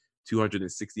 catches,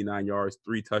 269 yards,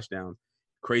 3 touchdowns.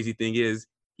 Crazy thing is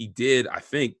he did, I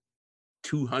think,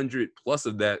 200 plus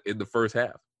of that in the first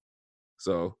half.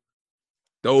 So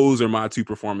those are my 2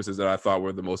 performances that I thought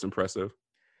were the most impressive.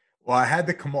 Well, I had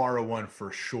the Kamara one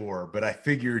for sure, but I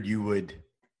figured you would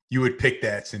pick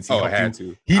that since he I had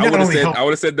you. to. He I would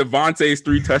have said Devontae's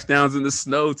 3 touchdowns in the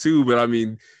snow too, but I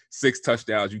mean 6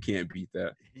 touchdowns, you can't beat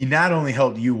that. He not only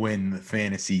helped you win the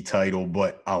fantasy title,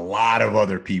 but a lot of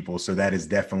other people. So that is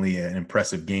definitely an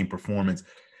impressive game performance.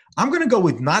 I'm going to go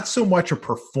with not so much a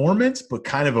performance, but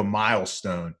kind of a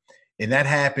milestone. And that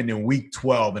happened in week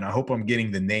 12. And I hope I'm getting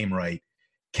the name right.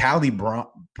 Callie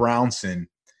Brownson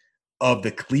of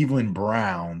the Cleveland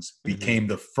Browns became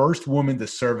the first woman to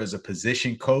serve as a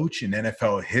position coach in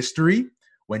NFL history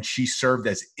when she served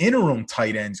as interim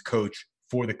tight ends coach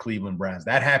for the Cleveland Browns.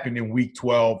 That happened in week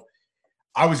 12.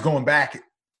 I was going back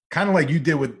kind of like you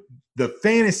did with the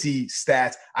fantasy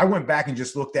stats. I went back and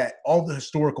just looked at all the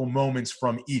historical moments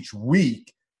from each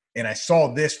week, and I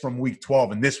saw this from week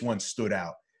 12, and this one stood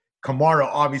out. Kamara,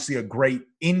 obviously a great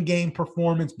in-game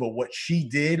performance, but what she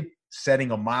did,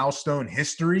 setting a milestone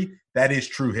history, that is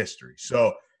true history.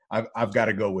 So I've got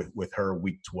to go with her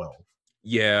week 12.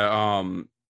 Yeah,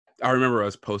 I remember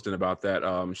us posting about that.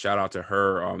 Shout out to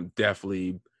her.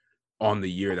 Definitely on the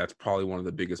year. That's probably one of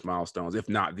the biggest milestones, if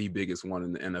not the biggest one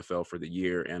in the NFL for the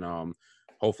year. And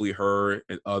hopefully her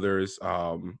and others,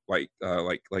 like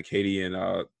Katie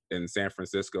in San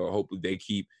Francisco, hopefully they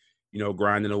keep,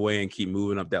 grinding away and keep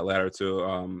moving up that ladder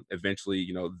to eventually,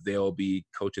 they'll be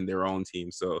coaching their own team.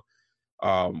 So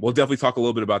we'll definitely talk a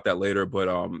little bit about that later,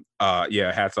 but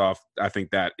yeah, hats off. I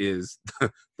think that is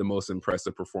the most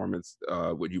impressive performance,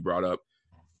 what you brought up.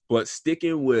 But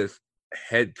sticking with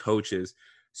head coaches,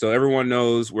 so everyone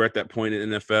knows we're at that point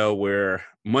in NFL where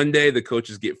Monday the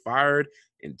coaches get fired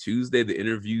and Tuesday the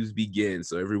interviews begin.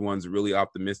 So everyone's really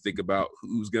optimistic about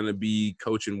who's going to be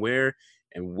coaching where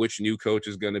and which new coach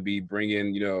is going to be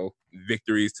bringing,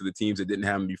 victories to the teams that didn't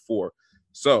have them before.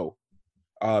 So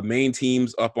main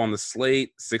teams up on the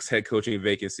slate, 6 head coaching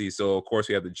vacancies. So, of course,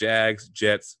 we have the Jags,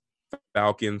 Jets,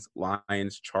 Falcons,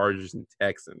 Lions, Chargers, and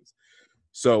Texans.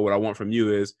 So what I want from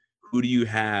you is, who do you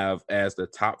have as the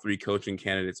top 3 coaching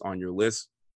candidates on your list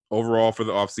overall for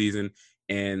the offseason,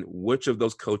 and which of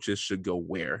those coaches should go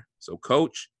where? So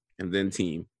coach and then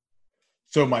team.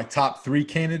 So my top 3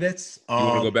 candidates. You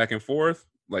want to go back and forth,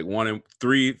 like 1 and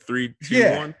 3, 3, 2,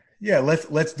 1? Yeah,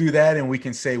 let's do that, and we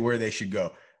can say where they should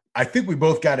go. I think we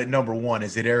both got it number 1.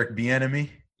 Is it Eric Bieniemy?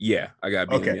 Yeah, I got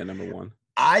Bieniemy at number 1.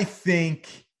 I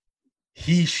think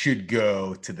he should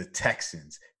go to the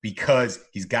Texans because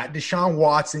he's got Deshaun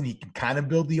Watson. He can kind of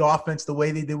build the offense the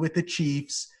way they did with the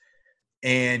Chiefs,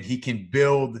 and he can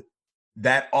build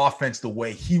that offense the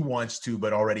way he wants to,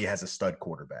 but already has a stud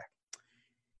quarterback.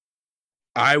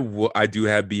 I do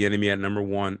have Bieniemy at number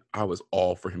 1. I was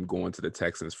all for him going to the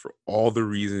Texans for all the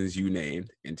reasons you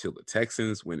named until the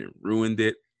Texans went and ruined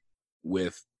it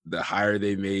with the hire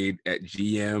they made at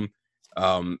GM,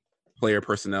 player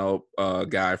personnel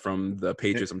guy from the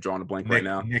Patriots. I'm drawing a blank right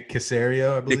now. Nick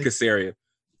Caserio, I believe. Nick Caserio.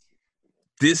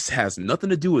 This has nothing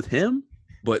to do with him,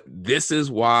 but this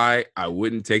is why I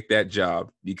wouldn't take that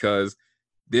job, because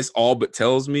this all but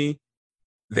tells me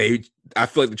I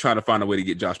feel like they're trying to find a way to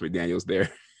get Josh McDaniels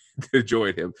there to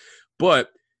join him. But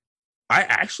I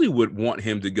actually would want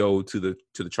him to go to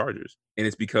the Chargers. And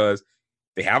it's because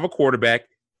they have a quarterback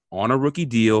on a rookie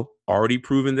deal, already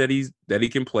proven that he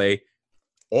can play.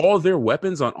 All their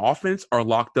weapons on offense are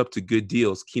locked up to good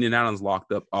deals. Keenan Allen's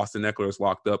locked up. Austin Eckler is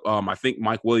locked up. I think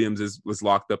Mike Williams was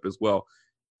locked up as well.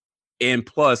 And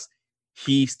plus,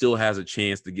 he still has a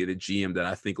chance to get a GM that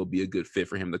I think will be a good fit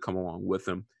for him to come along with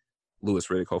him. Louis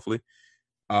Riddick, hopefully.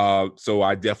 So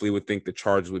I definitely would think the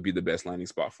Chargers would be the best landing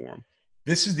spot for him.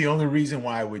 This is the only reason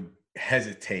why I would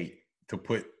hesitate to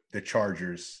put the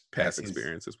Chargers. Past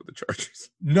experiences with the Chargers.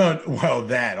 No, well,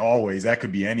 that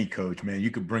could be any coach, man.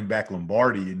 You could bring back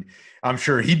Lombardi, and I'm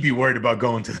sure he'd be worried about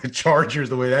going to the Chargers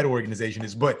the way that organization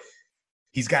is. But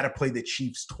he's got to play the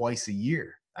Chiefs twice a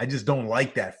year. I just don't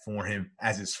like that for him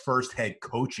as his first head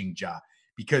coaching job,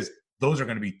 because those are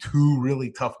going to be two really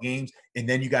tough games. And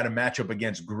then you got to match up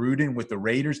against Gruden with the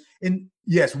Raiders. And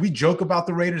yes, we joke about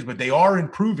the Raiders, but they are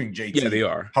improving, JT. Yeah, they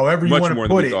are. However you want to put it. Much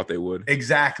more than we thought they would.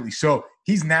 Exactly. So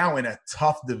he's now in a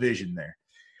tough division there.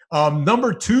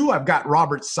 Number 2, I've got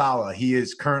Robert Saleh. He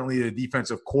is currently the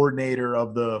defensive coordinator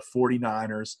of the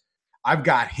 49ers. I've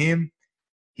got him.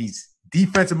 He's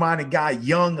defensive-minded guy,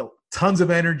 young, tons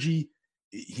of energy.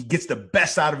 He gets the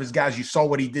best out of his guys. You saw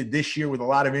what he did this year with a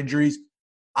lot of injuries.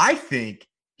 I think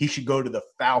he should go to the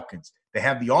Falcons. They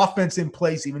have the offense in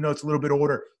place, even though it's a little bit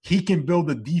older. He can build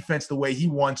the defense the way he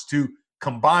wants to,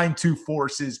 combine two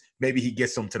forces. Maybe he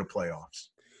gets them to the playoffs.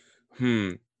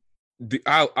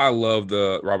 I love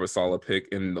the Robert Saleh pick,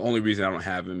 and the only reason I don't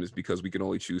have him is because we can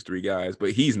only choose 3 guys,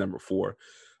 but he's number 4.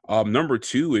 Number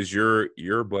 2 is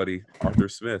your buddy, Arthur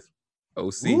Smith,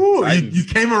 OC. Ooh, you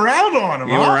came around on him,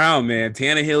 Came around, man.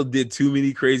 Tannehill did too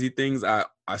many crazy things I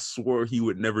swore he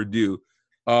would never do.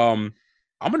 I'm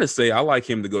going to say I like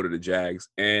him to go to the Jags,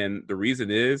 and the reason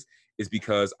is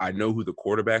because I know who the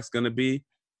quarterback's going to be.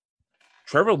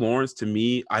 Trevor Lawrence, to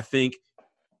me, I think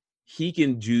he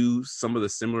can do some of the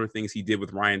similar things he did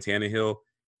with Ryan Tannehill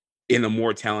in a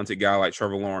more talented guy like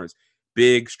Trevor Lawrence.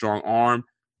 Big, strong arm,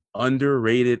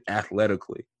 underrated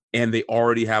athletically. And they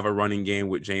already have a running game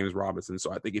with James Robinson.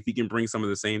 So I think if he can bring some of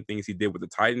the same things he did with the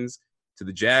Titans to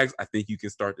the Jags, I think you can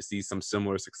start to see some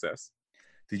similar success.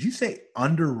 Did you say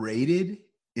underrated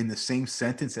in the same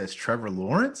sentence as Trevor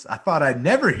Lawrence? I thought I'd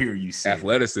never hear you say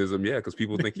athleticism, yeah, because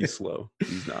people think he's slow.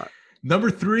 He's not.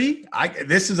 Number 3,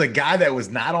 this is a guy that was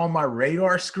not on my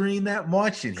radar screen that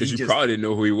much, and because you probably didn't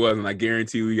know who he was, and I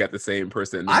guarantee you got the same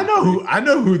person. I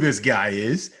know who this guy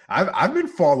is. I've been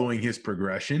following his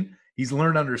progression. He's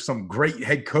learned under some great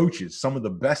head coaches, some of the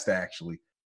best actually.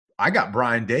 I got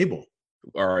Brian Daboll.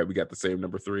 All right, we got the same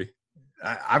number 3.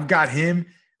 I've got him.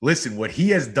 Listen, what he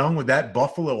has done with that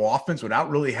Buffalo offense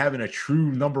without really having a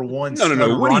true number 1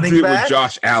 No. What he did with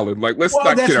Josh Allen, like let's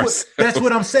not kid ourselves. That's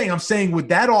what I'm saying. I'm saying with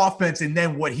that offense, and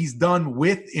then what he's done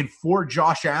with and for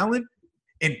Josh Allen,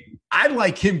 and I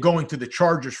like him going to the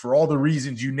Chargers for all the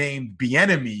reasons you named.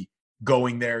 Bieniemy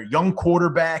going there, young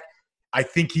quarterback. I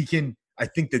think he can. I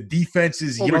think the defense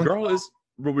is young.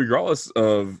 Regardless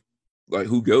of like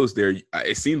who goes there,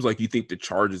 it seems like you think the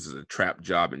Chargers is a trap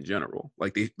job in general.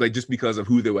 Like just because of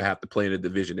who they would have to play in a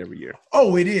division every year.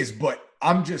 Oh, it is. But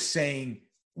I'm just saying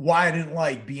why I didn't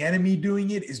like Bieniemy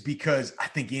doing it is because I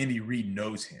think Andy Reid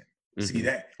knows him. Mm-hmm. See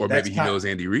that? Or maybe he knows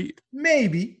Andy Reid.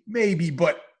 Maybe.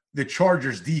 But the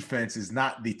Chargers defense is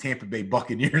not the Tampa Bay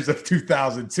Buccaneers of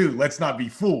 2002. Let's not be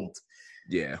fooled.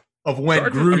 Yeah. Of when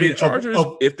Gruden, Chargers,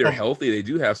 if they're healthy, they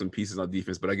do have some pieces on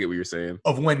defense, but I get what you're saying.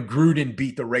 Of when Gruden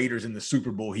beat the Raiders in the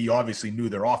Super Bowl, he obviously knew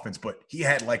their offense, but he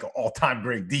had like an all-time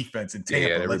great defense in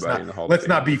Tampa. Yeah, let's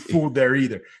not be fooled there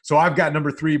either. So I've got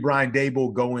number 3, Brian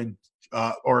Daboll going,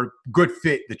 or good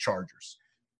fit, the Chargers.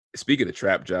 Speaking of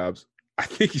trap jobs, I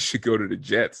think he should go to the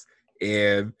Jets,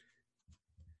 and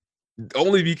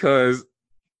only because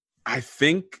I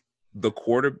think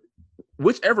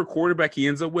whichever quarterback he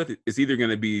ends up with is either going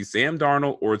to be Sam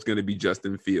Darnold or it's going to be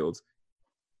Justin Fields.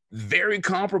 Very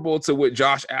comparable to what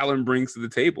Josh Allen brings to the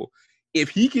table. If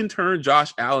he can turn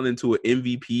Josh Allen into an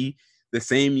MVP the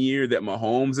same year that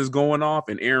Mahomes is going off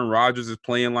and Aaron Rodgers is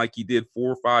playing like he did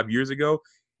 4 or 5 years ago,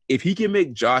 if he can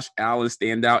make Josh Allen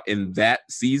stand out in that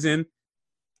season,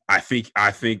 I think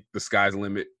the sky's the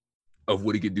limit of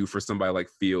what he could do for somebody like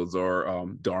Fields or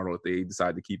Darnold if they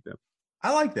decide to keep them.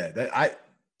 I like that.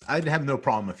 I'd have no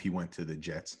problem if he went to the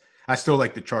Jets. I still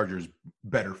like the Chargers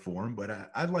better for him, but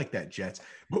I like that Jets.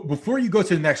 But before you go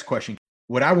to the next question,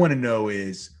 what I want to know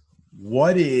is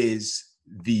what is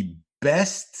the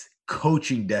best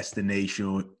coaching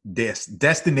destination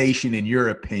in your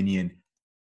opinion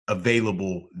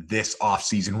available this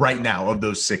offseason right now of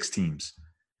those 6 teams?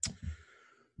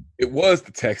 It was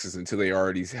the Texans until they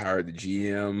already hired the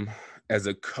GM. As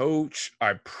a coach,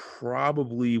 I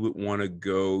probably would want to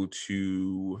go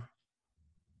to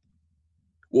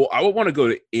 – well, I would want to go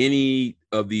to any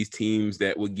of these teams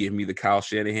that would give me the Kyle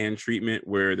Shanahan treatment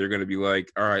where they're going to be like,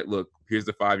 all right, look, here's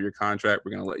the 5-year contract.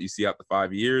 We're going to let you see out the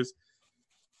 5 years.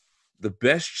 The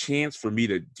best chance for me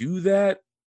to do that,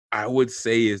 I would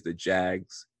say, is the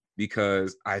Jags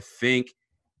because I think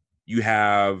you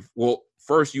have – well,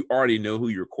 first, you already know who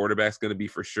your quarterback's going to be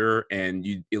for sure, and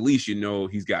you at least you know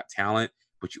he's got talent,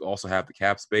 but you also have the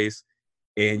cap space,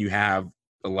 and you have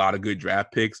a lot of good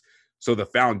draft picks. So the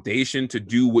foundation to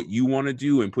do what you want to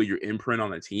do and put your imprint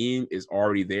on a team is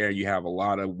already there. You have a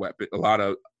lot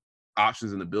of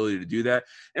options and ability to do that.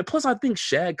 And plus, I think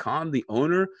Shad Khan, the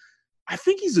owner, I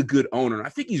think he's a good owner. And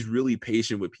I think he's really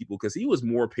patient with people because he was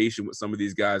more patient with some of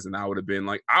these guys than I would have been.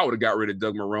 Like, I would have got rid of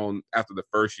Doug Marrone after the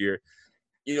first year.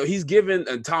 He's given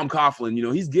Tom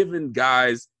Coughlin, he's given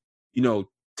guys,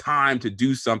 time to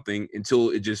do something until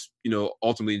it just,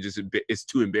 ultimately it's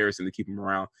too embarrassing to keep them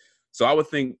around. So I would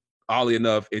think, oddly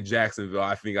enough, in Jacksonville,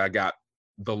 I think I got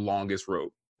the longest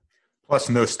rope. Plus,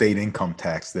 no state income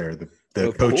tax there. The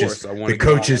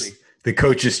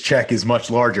coach's check is much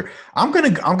larger. I'm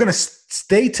gonna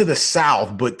stay to the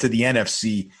South, but to the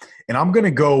NFC, and I'm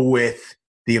gonna go with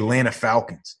the Atlanta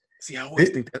Falcons. See,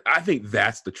 I think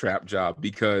that's the trap job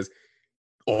because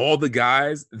all the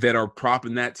guys that are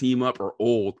propping that team up are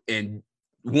old, and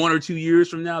 1 or 2 years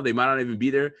from now, they might not even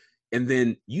be there. And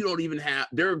then you don't even have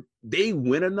they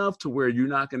win enough to where you're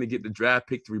not going to get the draft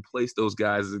pick to replace those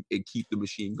guys and keep the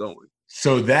machine going.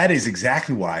 So that is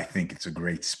exactly why I think it's a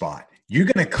great spot. You're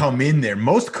going to come in there.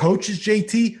 Most coaches,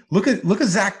 JT, look at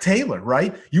Zach Taylor,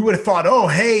 right? You would have thought, oh,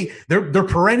 hey, they're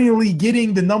perennially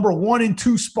getting the number 1 and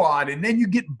 2 spot, and then you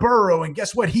get Burrow, and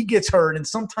guess what? He gets hurt, and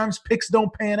sometimes picks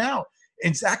don't pan out.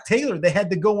 And Zach Taylor, they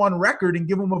had to go on record and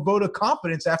give him a vote of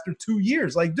confidence after 2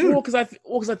 years. Like, dude. Well, because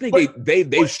I think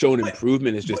they've shown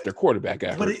improvement. It's just their quarterback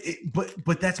effort.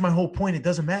 But that's my whole point. It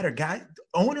doesn't matter, guys.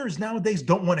 Owners nowadays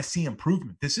don't want to see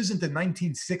improvement. This isn't the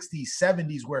 1960s,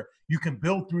 70s where you can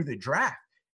build through the draft.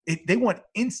 They want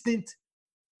instant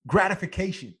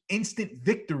gratification, instant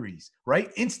victories, right?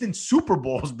 Instant Super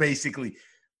Bowls, basically.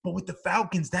 But with the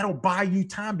Falcons, that'll buy you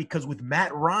time because with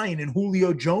Matt Ryan and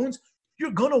Julio Jones,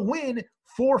 you're going to win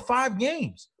 4 or 5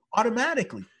 games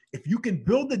automatically. If you can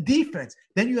build the defense,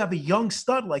 then you have a young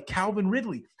stud like Calvin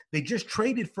Ridley. They just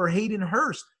traded for Hayden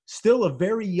Hurst, still a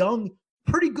very young,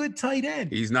 pretty good tight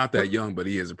end. He's not that young, but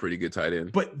he is a pretty good tight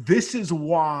end. But this is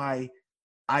why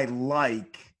I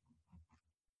like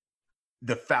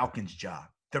the Falcons' job.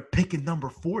 They're picking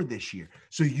number 4 this year.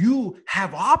 So you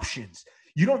have options.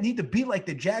 You don't need to be like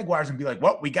the Jaguars and be like,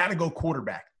 well, we got to go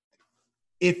quarterback.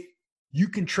 If you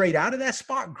can trade out of that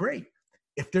spot, great.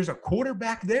 If there's a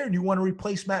quarterback there and you want to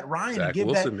replace Matt Ryan Zach and give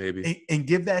Wilson, maybe. And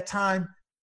give that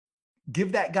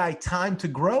guy time to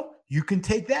grow, you can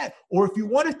take that. Or if you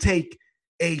want to take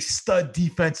a stud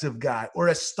defensive guy or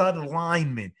a stud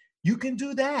lineman, you can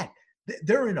do that.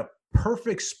 They're in a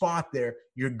perfect spot there.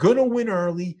 You're going to win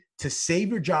early to save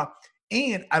your job.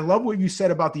 And I love what you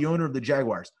said about the owner of the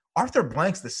Jaguars. Arthur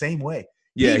Blank's the same way.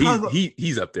 Yeah,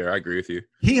 he's up there. I agree with you.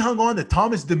 He hung on to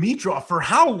Thomas Dimitroff for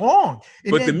how long?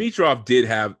 But Dimitroff did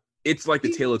have – it's like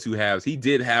the tale of two halves. He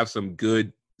did have some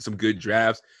good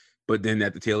drafts, but then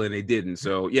at the tail end they didn't.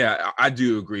 So, yeah, I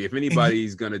do agree. If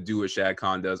anybody's going to do what Shad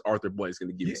Khan does, Arthur Blank's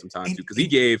going to give you some time too because he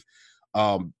gave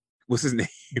what's his name?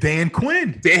 Dan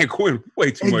Quinn. Dan Quinn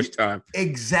way too much time.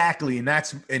 Exactly, and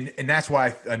that's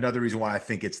why another reason why I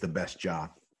think it's the best job.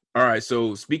 All right,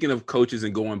 so speaking of coaches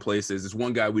and going places, there's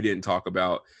one guy we didn't talk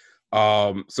about.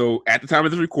 So at the time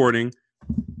of this recording,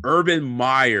 Urban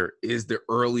Meyer is the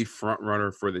early front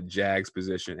runner for the Jags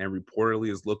position and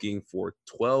reportedly is looking for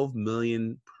 $12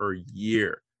 million per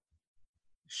year.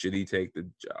 Should he take the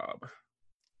job?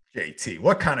 JT,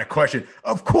 what kind of question?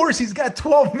 Of course, he's got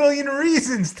 12 million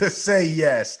reasons to say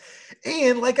yes.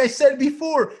 And like I said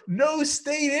before, no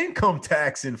state income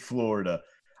tax in Florida.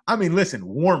 I mean, listen,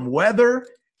 warm weather.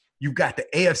 You've got the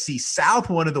AFC South,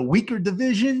 one of the weaker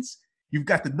divisions. You've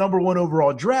got the number 1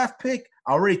 overall draft pick.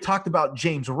 I already talked about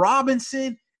James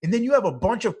Robinson. And then you have a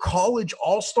bunch of college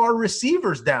all-star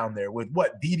receivers down there with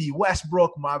D.D.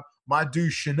 Westbrook, my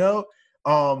dude Chenault.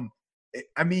 Oh,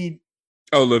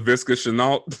 Laviska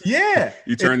Chenault. Yeah.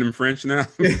 You turned him French now?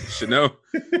 Chenault.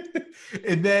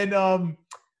 And then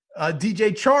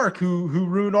DJ Chark, who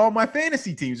ruined all my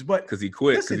fantasy teams. But because he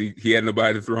quit, because he had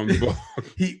nobody to throw him the ball.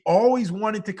 He always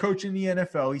wanted to coach in the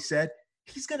NFL. He said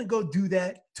he's going to go do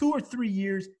that 2 or 3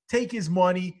 years, take his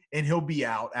money, and he'll be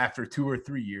out after 2 or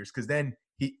 3 years because then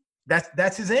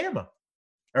that's his ammo.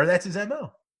 Or that's his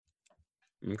MO.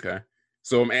 Okay.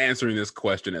 So I'm answering this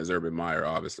question as Urban Meyer,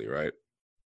 obviously, right?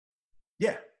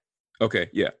 Yeah. Okay,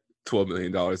 yeah. $12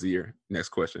 million a year. Next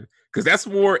question. Because that's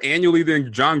more annually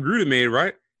than John Gruden made,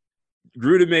 right?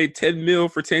 Gruden made $10 million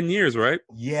for 10 years, right?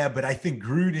 Yeah, but I think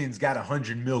Gruden's got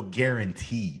 $100 million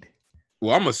guaranteed.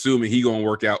 Well, I'm assuming he's going to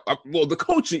work out. Well, the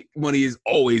coaching money is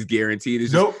always guaranteed.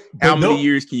 It's just how many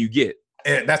years can you get?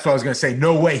 And that's what I was going to say.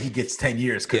 No way he gets 10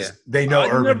 years because they know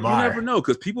Urban Meyer. You never know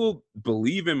because people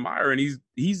believe in Meyer and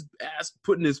he's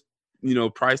putting his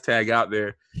price tag out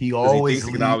there. He always thinks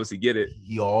he can obviously get it.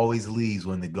 He always leaves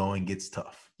when the going gets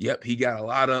tough. Yep, he got a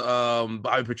lot of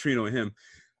Bobby Petrino in him.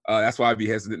 That's why I'd be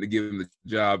hesitant to give him the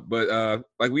job. But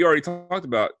like we already talked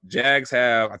about, Jags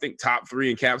have, I think, top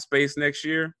 3 in cap space next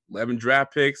year, 11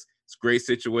 draft picks. It's a great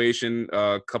situation,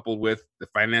 coupled with the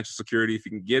financial security if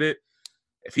you can get it.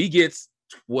 If he gets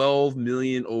 $12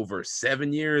 million over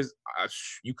 7 years,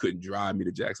 you couldn't drive me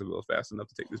to Jacksonville fast enough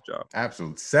to take this job.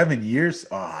 Absolutely. 7 years?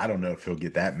 Oh, I don't know if he'll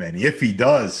get that many. If he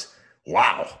does,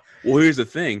 wow. Well, here's the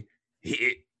thing.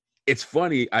 It's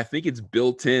funny. I think it's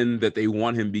built in that they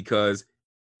want him because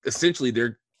essentially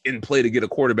they're in play to get a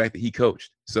quarterback that he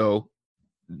coached. So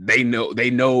they know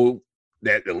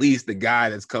that at least the guy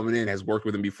that's coming in has worked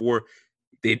with him before.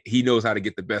 He knows how to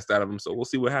get the best out of him. So we'll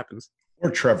see what happens. Or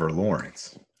Trevor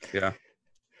Lawrence. Yeah.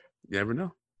 You never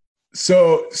know.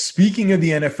 So speaking of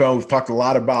the NFL, we've talked a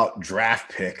lot about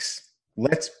draft picks.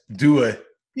 Let's do a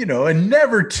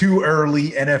never too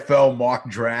early NFL mock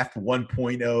draft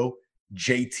 1.0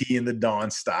 JT and the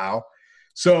Don style.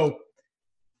 So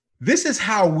this is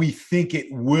how we think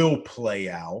it will play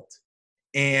out.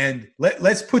 And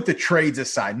let's put the trades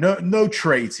aside. No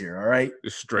trades here, all right?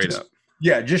 Just straight up.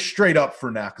 Yeah, just straight up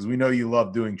for now, because we know you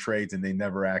love doing trades and they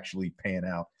never actually pan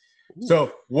out. Ooh.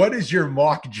 So what is your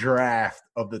mock draft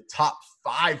of the top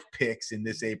 5 picks in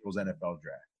this April's NFL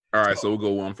draft? All right, so we'll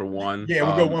go 1 for 1. Yeah,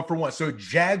 we'll go 1 for 1. So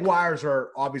Jaguars are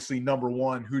obviously number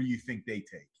 1. Who do you think they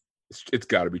take? It's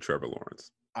got to be Trevor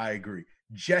Lawrence. I agree.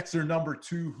 Jets are number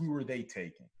 2. Who are they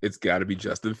taking? It's got to be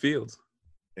Justin Fields.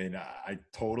 And I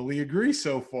totally agree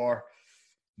so far.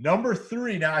 Number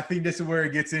 3, now I think this is where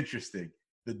it gets interesting.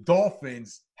 The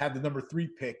Dolphins have the number 3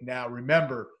 pick. Now,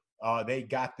 remember, they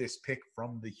got this pick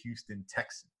from the Houston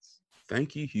Texans.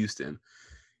 Thank you, Houston.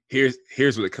 Here's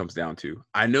what it comes down to.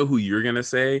 I know who you're going to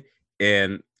say,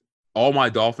 and all my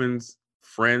Dolphins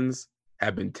friends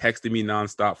have been texting me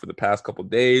nonstop for the past couple of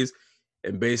days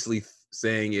and basically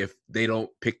saying if they don't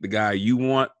pick the guy you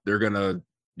want, they're going to,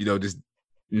 just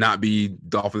not be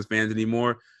Dolphins fans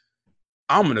anymore.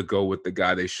 I'm going to go with the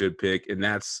guy they should pick, and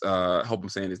that's, hope I'm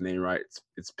saying his name right.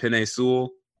 It's Penei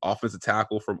Sewell, offensive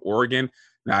tackle from Oregon.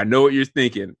 Now, I know what you're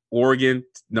thinking. Oregon,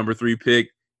 number 3 pick,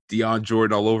 Deion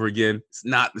Jordan all over again. It's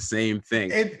not the same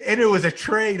thing. And it was a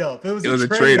trade-up. It was a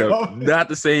trade-up. Not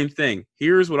the same thing.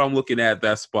 Here's what I'm looking at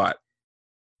that spot.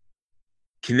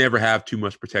 Can never have too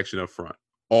much protection up front.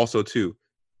 Also, too,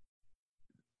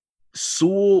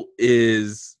 Sewell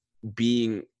is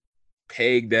being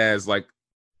pegged as like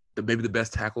maybe the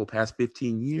best tackle the past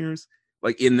 15 years.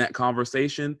 Like in that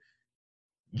conversation,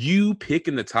 you pick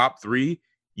in the top 3,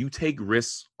 you take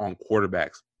risks on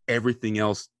quarterbacks. Everything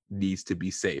else needs to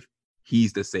be safe.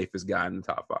 He's the safest guy in the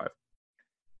top 5.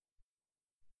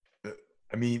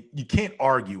 I mean, you can't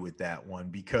argue with that one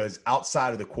because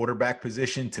outside of the quarterback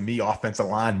position, to me, offensive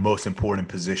line, most important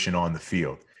position on the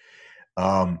field.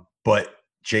 But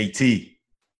JT,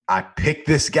 I picked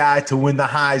this guy to win the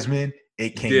Heisman.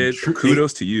 It came true.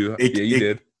 Kudos to you. You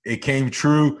did. It came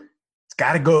true. It's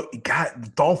got to go.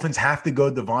 The Dolphins have to go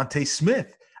Devontae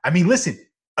Smith. I mean, listen,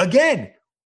 again,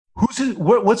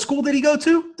 what school did he go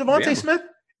to, Devontae Smith?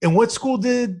 And what school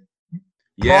did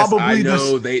Yes, I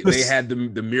know they had the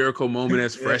miracle moment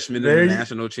as freshmen in the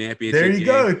national championship. There you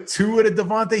go. 2 at a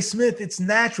Devontae Smith. It's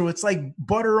natural. It's like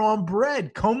butter on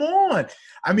bread. Come on.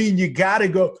 I mean, you got to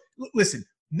go. Listen,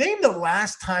 name the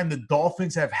last time the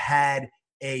Dolphins have had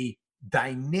a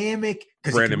dynamic –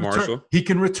 Brandon Marshall. He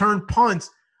can return punts,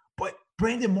 but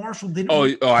Brandon Marshall didn't – Oh,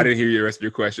 I didn't hear the rest of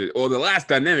your question. Well, the last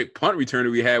dynamic punt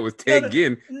returner we had was Ted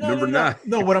Ginn, number 9.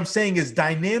 No, what I'm saying is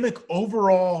dynamic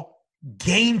overall –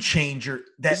 game changer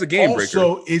that game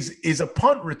also is a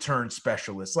punt return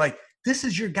specialist. Like, this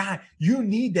is your guy. You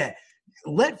need that.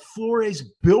 Let Flores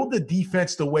build the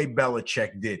defense the way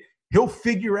Belichick did. He'll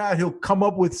figure out, he'll come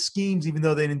up with schemes, even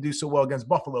though they didn't do so well against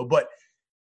Buffalo, but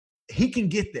he can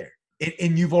get there.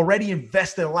 And you've already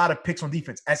invested a lot of picks on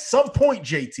defense. At some point,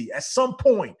 JT,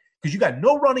 because you got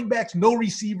no running backs, no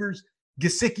receivers,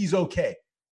 Gesicki's okay.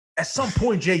 At some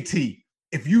point, JT,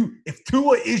 If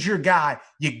Tua is your guy,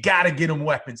 you got to get him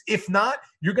weapons. If not,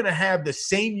 you're going to have the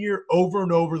same year over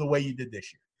and over the way you did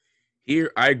this year.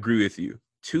 Here, I agree with you.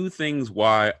 2 things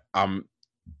why I'm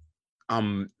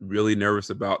really nervous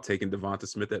about taking Devonta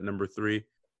Smith at number 3.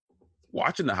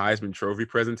 Watching the Heisman Trophy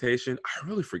presentation, I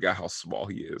really forgot how small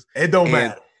he is. It don't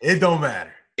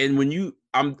matter. And when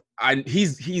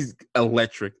he's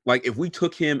electric. Like if we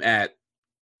took him at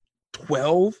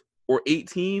 12 or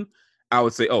 18, I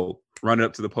would say, run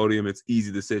up to the podium, it's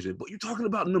easy decision. But you're talking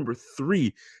about number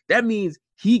 3. That means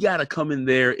he got to come in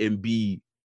there and be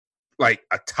like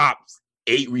a top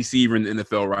 8 receiver in the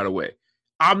NFL right away.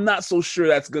 I'm not so sure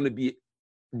that's going to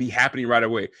be happening right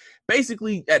away.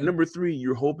 Basically, at number 3,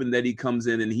 you're hoping that he comes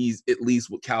in and he's at least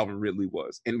what Calvin Ridley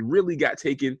was, and Ridley got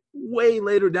taken way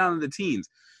later down in the teens.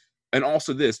 And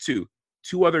also this too,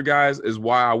 2 other guys is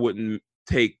why I wouldn't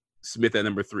take Smith at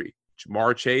number 3,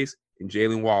 Jamar Chase and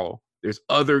Jalen Waddle. There's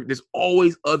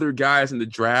always other guys in the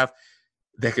draft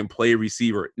that can play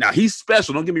receiver. Now, he's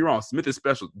special. Don't get me wrong. Smith is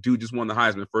special. Dude just won the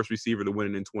Heisman, first receiver to win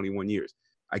it in 21 years.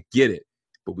 I get it,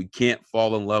 but we can't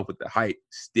fall in love with the hype.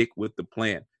 Stick with the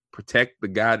plan. Protect the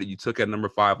guy that you took at number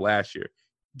 5 last year.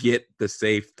 Get the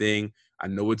safe thing. I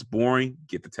know it's boring.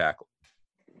 Get the tackle.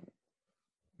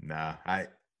 Nah,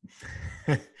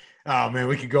 oh, man,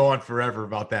 we could go on forever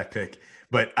about that pick,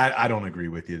 but I don't agree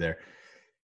with you there.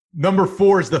 Number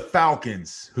 4 is the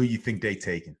Falcons. Who you think they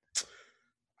taking?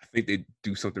 I think they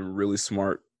do something really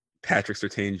smart. Patrick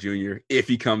Surtain Jr., if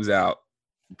he comes out,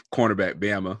 cornerback,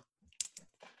 Bama.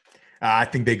 I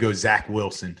think they go Zach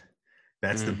Wilson.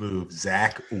 That's the move.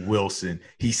 Zach Wilson.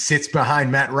 He sits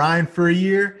behind Matt Ryan for a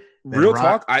year. Real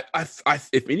talk. I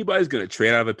if anybody's going to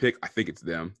trade out of a pick, I think it's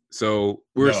them. So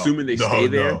we're assuming they stay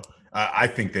there. No. I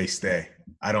think they stay.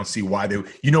 I don't see why they.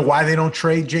 You know why they don't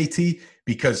trade, JT?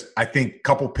 Because I think a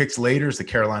couple picks later is the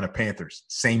Carolina Panthers,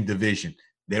 same division.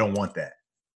 They don't want that.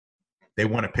 They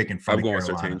want to pick in front of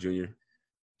Carolina. I'm going Surtain Jr.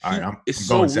 All right, I'm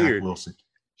so going Zach weird. Wilson.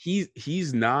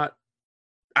 He's not.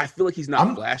 I feel like he's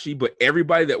not flashy, but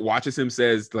everybody that watches him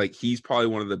says like he's probably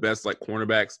one of the best like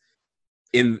cornerbacks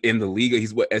in the league.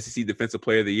 He's what SEC Defensive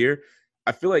Player of the Year.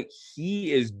 I feel like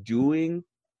he is doing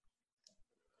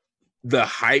the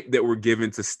hype that we're given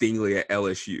to Stingley at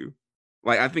LSU.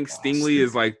 Like I think Stingley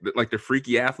is like the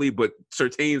freaky athlete, but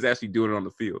Surtain's actually doing it on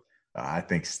the field. I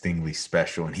think Stingley's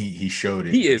special, and he showed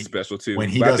it. He is special too. When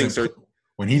he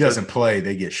doesn't play,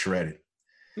 they get shredded.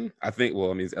 I think.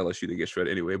 Well, I mean, it's LSU to get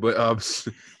shredded anyway. But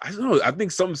I don't know. I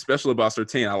think something special about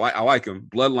Surtain. I like him.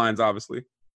 Bloodlines, obviously.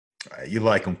 You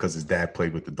like him because his dad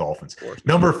played with the Dolphins.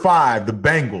 Number 5, the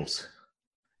Bengals.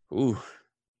 Ooh,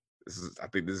 I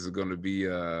think this is going to be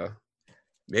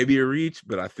maybe a reach,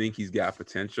 but I think he's got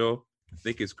potential. I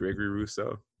think it's Gregory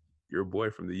Rousseau, your boy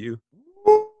from the U.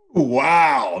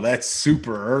 Wow, that's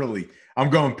super early. I'm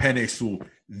going Penei Sewell.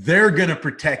 They're going to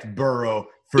protect Burrow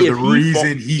for the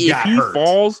reason he got hurt. If he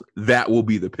falls, that will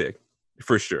be the pick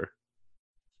for sure.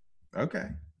 Okay.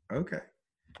 All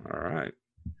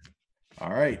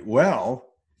right.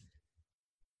 Well,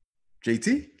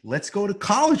 JT, let's go to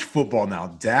college football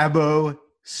now. Dabo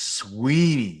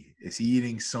Swinney. Is he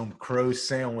eating some crow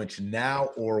sandwich now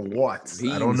or what?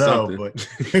 I don't know. But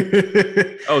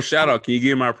oh, shout out. Can you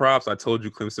give me my props? I told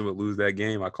you Clemson would lose that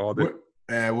game. I called it.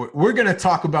 We're going to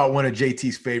talk about one of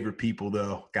JT's favorite people,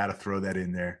 though. Got to throw that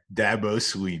in there. Dabo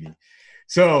Swinney.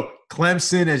 So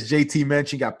Clemson, as JT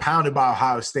mentioned, got pounded by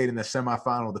Ohio State in the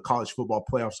semifinal of the college football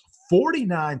playoffs,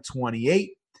 49-28.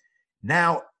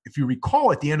 Now, if you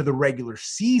recall, at the end of the regular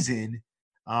season,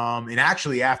 and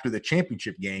actually after the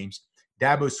championship games,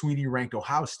 Dabo Swinney ranked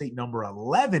Ohio State number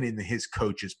 11 in his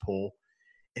coaches poll,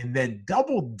 and then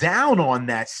doubled down on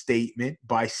that statement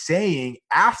by saying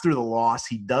after the loss,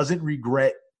 he doesn't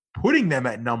regret putting them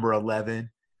at number 11.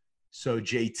 So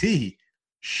JT,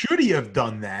 should he have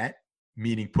done that,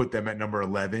 meaning put them at number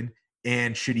 11,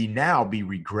 and should he now be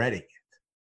regretting it?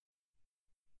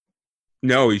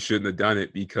 No, he shouldn't have done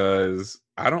it because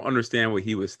I don't understand what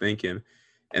he was thinking.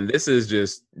 And this is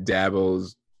just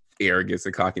Dabo's arrogance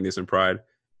and cockiness and pride.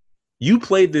 You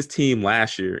played this team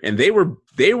last year, and they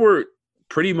were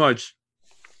pretty much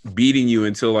beating you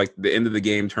until like the end of the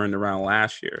game turned around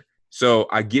last year. So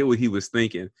I get what he was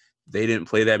thinking. They didn't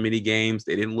play that many games.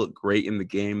 They didn't look great in the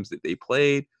games that they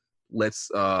played. Let's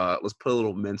put a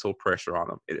little mental pressure on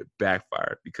them. And it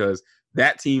backfired because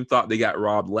that team thought they got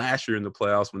robbed last year in the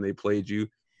playoffs when they played you.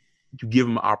 You give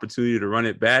them an opportunity to run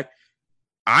it back.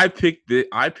 I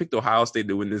picked Ohio State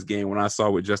to win this game when I saw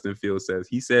what Justin Fields says.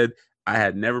 He said, I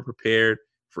had never prepared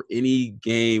for any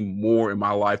game more in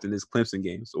my life than this Clemson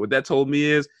game. So what that told me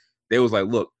is they was like,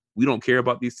 look, we don't care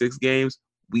about these 6 games.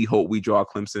 We hope we draw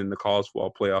Clemson in the college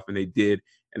football playoff, and they did,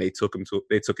 and they took it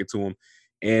to them.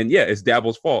 And yeah, it's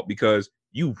Dabo's fault because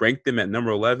you ranked them at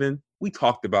number 11. We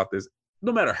talked about this.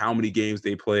 No matter how many games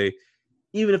they play,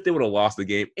 even if they would have lost the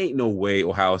game, ain't no way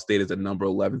Ohio State is the number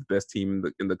 11th best team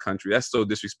in the country. That's so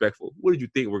disrespectful. What did you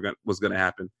think was going to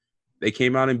happen? They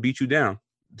came out and beat you down.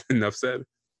 Enough said.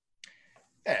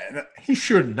 Yeah, he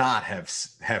should not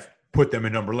have put them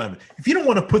in number 11. If you don't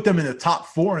want to put them in the top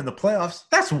 4 in the playoffs,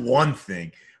 that's one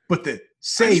thing. But I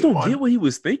just don't get what he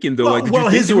was thinking, though. Did you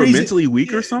think they were mentally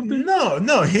weak or something?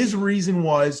 No. His reason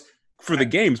was for the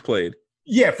games played.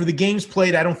 Yeah, for the games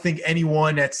played, I don't think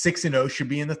anyone at 6-0 should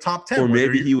be in the top 10. Or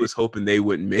maybe he was hoping they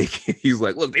wouldn't make it. He's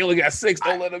like, look, they only got 6.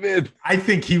 Don't let them in. I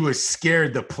think he was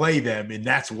scared to play them, and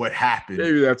that's what happened.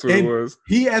 Maybe that's what it was.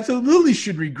 He absolutely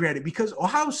should regret it because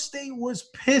Ohio State was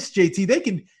pissed, JT.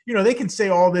 They can say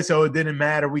all this, oh, it didn't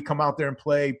matter. We come out there and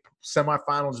play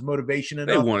semifinals motivation.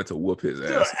 They wanted to whoop his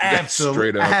ass.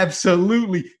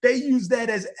 Absolutely. They use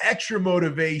that as extra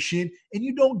motivation, and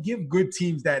you don't give good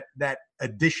teams that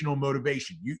additional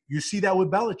motivation. You see that with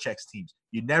Belichick's teams.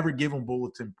 You never give them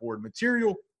bulletin board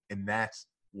material, and that's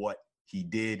what he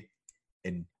did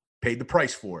and paid the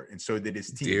price for it, and so did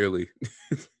his team. Dearly.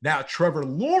 Now, Trevor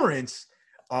Lawrence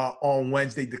on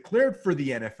Wednesday declared for the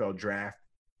NFL draft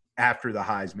after the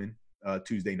Heisman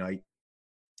Tuesday night.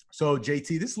 So,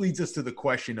 JT, this leads us to the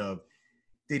question of,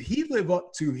 did he live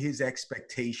up to his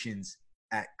expectations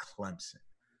at Clemson?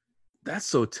 That's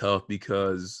so tough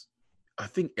because I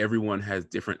think everyone has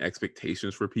different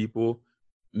expectations for people.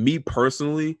 Me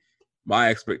personally, my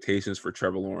expectations for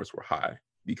Trevor Lawrence were high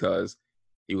because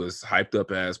he was hyped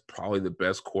up as probably the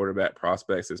best quarterback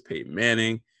prospect since Peyton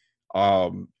Manning.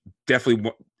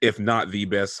 Definitely, if not the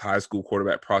best high school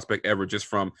quarterback prospect ever, just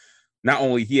from not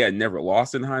only he had never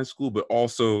lost in high school, but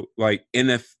also like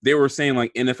they were saying,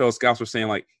 like NFL scouts were saying,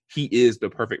 like he is the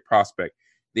perfect prospect.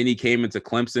 Then he came into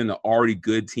Clemson, an already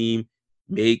good team,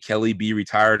 made Kelly be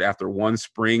retired after one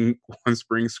spring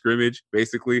scrimmage,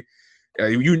 basically.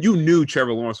 You knew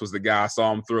Trevor Lawrence was the guy. I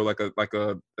saw him throw like a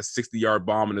 60-yard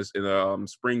bomb in a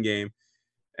spring game,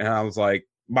 and I was like,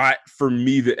 for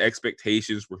me, the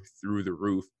expectations were through the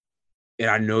roof. And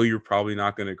I know you're probably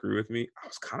not going to agree with me. I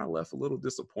was kind of left a little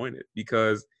disappointed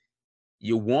because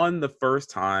you won the first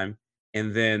time,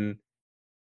 and then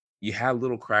you had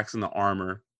little cracks in the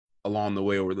armor along the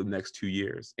way over the next 2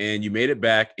 years, and you made it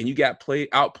back, and you got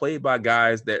outplayed by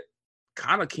guys that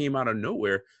kind of came out of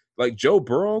nowhere, like Joe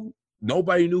Burrow.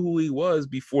 Nobody knew who he was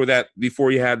before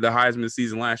you had the Heisman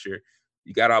season last year.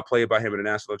 You got outplayed by him in the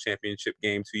national championship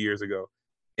game 2 years ago,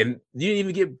 and you didn't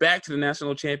even get back to the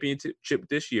national championship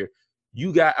this year.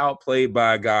 You got outplayed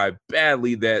by a guy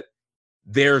badly that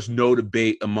there's no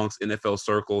debate amongst NFL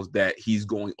circles that he's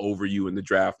going over you in the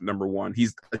draft. Number one,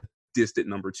 he's a distant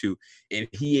number 2, and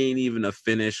he ain't even a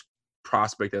finished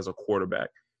prospect as a quarterback.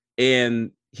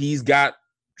 And he's got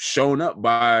shown up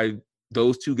by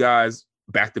those two guys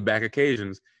back-to-back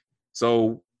occasions.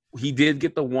 So he did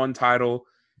get the one title,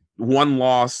 one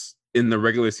loss in the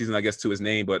regular season, I guess, to his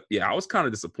name. But yeah, I was kind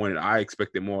of disappointed. I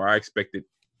expected more. I expected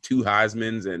 2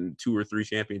 Heismans and 2 or 3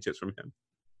 championships from him.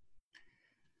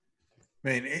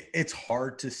 Man, it's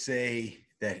hard to say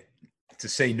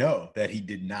no, that he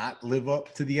did not live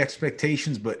up to the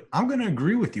expectations, but I'm going to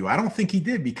agree with you. I don't think he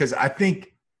did, because I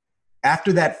think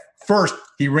after that first,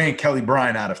 he ran Kelly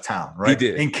Bryant out of town, right? He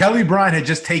did. And Kelly Bryant had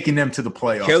just taken them to the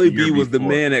playoffs. Kelly B was the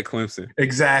man at Clemson.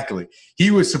 Exactly.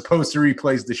 He was supposed to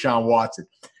replace Deshaun Watson.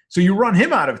 So you run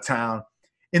him out of town.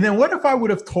 And then what if I would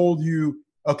have told you,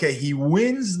 okay, he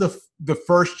wins the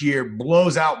first year,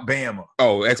 blows out Bama.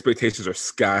 Oh, expectations are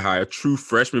sky high. A true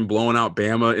freshman blowing out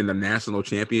Bama in the national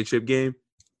championship game.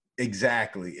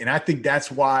 Exactly. And I think that's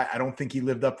why I don't think he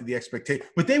lived up to the expectation.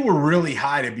 But they were really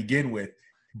high to begin with.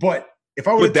 But if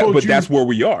I would have told you – But that's where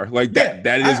we are. Like, that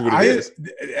is what it is.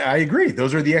 I agree.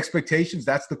 Those are the expectations.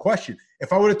 That's the question.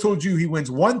 If I would have told you he wins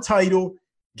one title,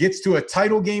 gets to a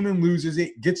title game and loses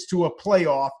it, gets to a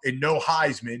playoff and no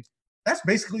Heisman, that's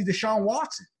basically Deshaun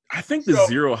Watson. I think the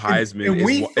zero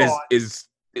Heisman is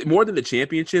more than the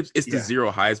championships. It's the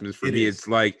zero Heismans for me. It's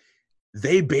like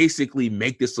they basically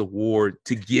make this award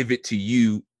to give it to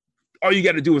you. All you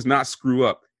got to do is not screw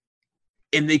up.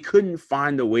 And they couldn't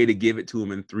find a way to give it to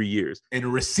him in 3 years. And a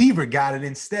receiver got it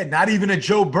instead. Not even a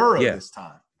Joe Burrow this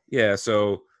time. Yeah,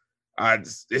 so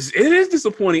it is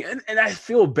disappointing. And I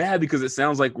feel bad because it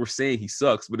sounds like we're saying he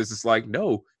sucks. But it's just like,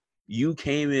 no, you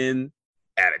came in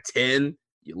at a 10,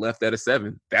 you left at a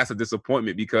 7. That's a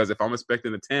disappointment, because if I'm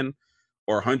expecting a 10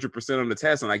 or 100% on the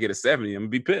test and I get a 70, I'm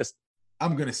going to be pissed.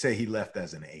 I'm going to say he left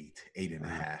as an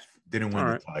 8.5. Didn't win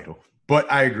the title. But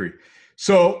I agree.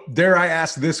 So dare I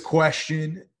ask this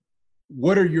question?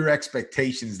 What are your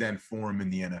expectations then for him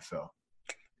in the NFL?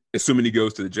 Assuming he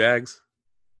goes to the Jags?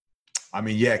 I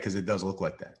mean, yeah, because it does look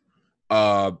like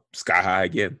that. Sky high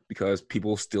again, because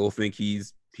people still think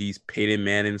he's Peyton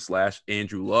Manning /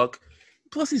 Andrew Luck.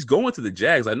 Plus, he's going to the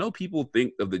Jags. I know people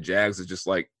think of the Jags as just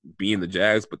like being the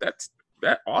Jags, but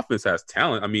that offense has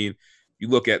talent. I mean, you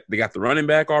look at, they got the running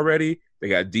back already. They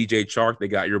got DJ Chark. They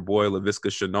got your boy Laviska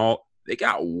Shenault. They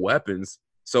got weapons.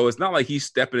 So it's not like he's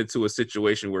stepping into a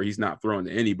situation where he's not throwing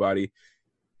to anybody.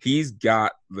 He's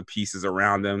got the pieces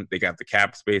around them. They got the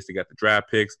cap space. They got the draft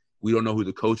picks. We don't know who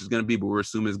the coach is going to be, but we're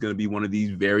assuming it's going to be one of these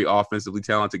very offensively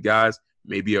talented guys,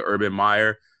 maybe a Urban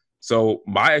Meyer. So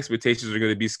my expectations are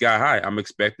going to be sky high. I'm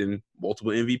expecting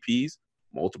multiple MVPs,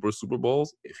 multiple Super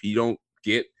Bowls. If he don't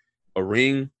get a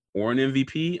ring or an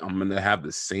MVP, I'm going to have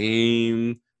the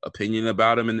same opinion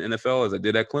about him in the NFL as I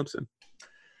did at Clemson.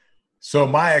 So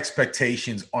my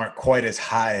expectations aren't quite as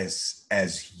high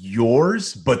as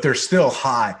yours, but they're still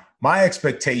high. My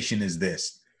expectation is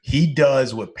this. He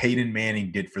does what Peyton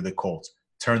Manning did for the Colts.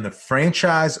 Turn the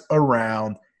franchise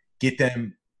around, get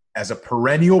them as a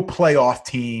perennial playoff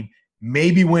team,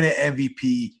 maybe win an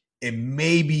MVP, and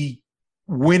maybe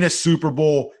win a Super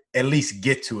Bowl, at least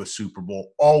get to a Super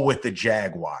Bowl, all with the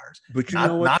Jaguars. But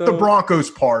not the Broncos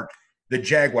part, the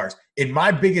Jaguars. And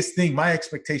my biggest thing, my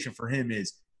expectation for him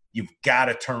is you've got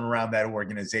to turn around that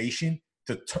organization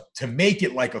to make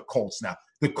it like a Colts now.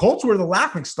 The Colts were the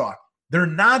laughingstock. They're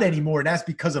not anymore, and that's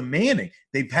because of Manning.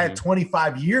 They've had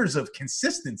 25 years of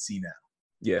consistency now.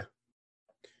 Yeah.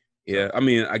 Yeah, I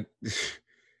mean,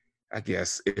 I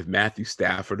guess if Matthew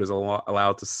Stafford is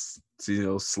allowed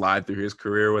to slide through his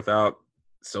career without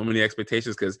so many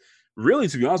expectations, because really,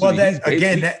 to be honest with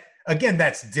you, again,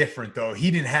 that's different though. He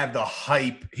didn't have the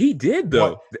hype. He did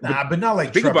though. But not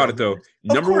like think Trevor about it though.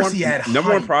 Number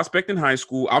one prospect in high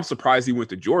school. I'm surprised he went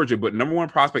to Georgia, but number one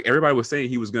prospect. Everybody was saying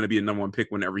he was going to be a number one pick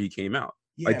whenever he came out.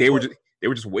 Yeah, like they were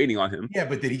just waiting on him. Yeah,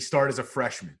 but did he start as a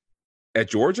freshman at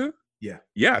Georgia?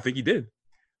 Yeah, I think he did.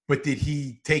 But did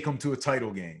he take him to a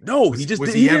title game? No, he just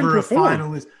he ever a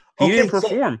finalist? He didn't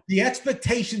perform. So the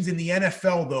expectations in the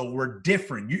NFL though were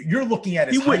different. You're looking at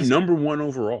his he went number one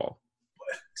overall.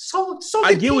 So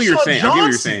I get what you're saying. I get what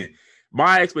you're saying.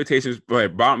 My expectations,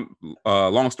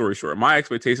 long story short, my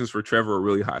expectations for Trevor are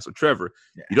really high. So Trevor,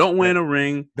 you don't win a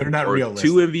ring, they're not realistic.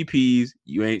 2 MVPs,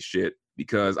 you ain't shit,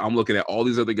 because I'm looking at all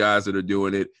these other guys that are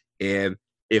doing it. And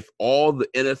if all the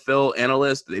NFL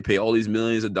analysts, they pay all these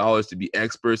millions of dollars to be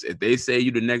experts, if they say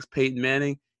you the next Peyton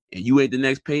Manning and you ain't the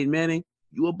next Peyton Manning,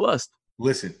 you a bust.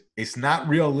 Listen, it's not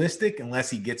realistic unless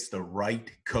he gets the right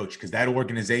coach, because that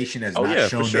organization has not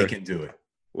shown they can do it.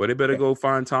 Well, they better go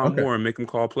find Tom Moore and make him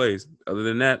call plays. Other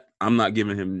than that, I'm not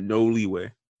giving him no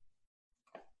leeway.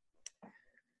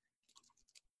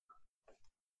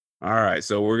 All right,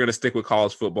 so we're going to stick with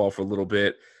college football for a little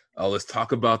bit. Let's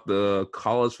talk about the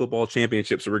college football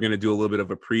championship. So we're going to do a little bit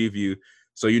of a preview.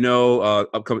 So,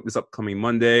 this upcoming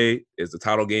Monday is the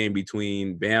title game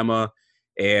between Bama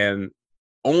and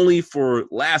only for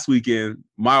last weekend,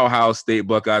 my Ohio State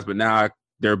Buckeyes, but now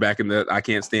they're back in I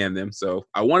can't stand them. So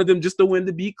I wanted them just to win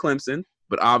to beat Clemson,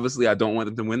 but obviously I don't want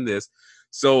them to win this.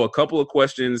 So a couple of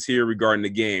questions here regarding the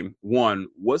game. One,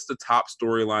 what's the top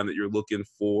storyline that you're looking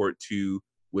forward to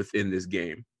within this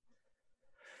game?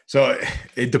 So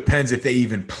it depends if they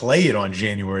even play it on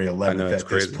January 11th at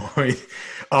this point.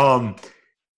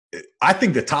 I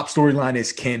think the top storyline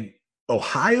is, can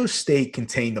Ohio State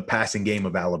contain the passing game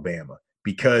of Alabama?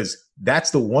 Because that's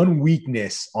the one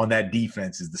weakness on that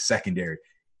defense is the secondary.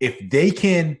 If they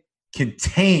can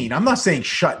contain, I'm not saying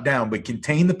shut down, but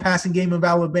contain the passing game of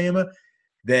Alabama,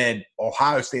 then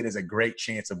Ohio State has a great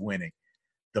chance of winning.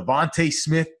 Devontae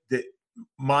Smith,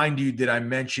 mind you, did I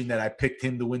mention that I picked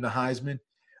him to win the Heisman?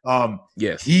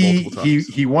 Yes,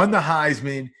 he won the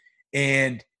Heisman,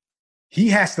 and he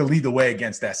has to lead the way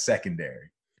against that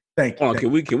secondary. Thank you. Hold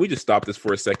on, can we just stop this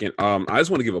for a second? I just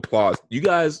want to give applause. You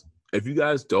guys, if you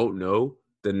guys don't know,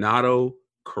 Donato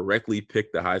correctly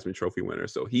picked the Heisman Trophy winner.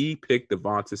 So he picked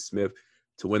Devonta Smith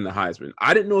to win the Heisman.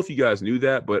 I didn't know if you guys knew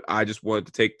that, but I just wanted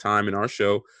to take time in our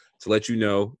show to let you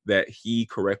know that he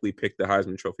correctly picked the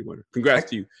Heisman Trophy winner.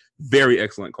 Congrats to you. Very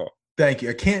excellent call. Thank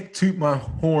you. I can't toot my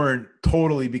horn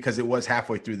totally because it was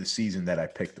halfway through the season that I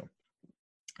picked him.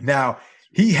 Now,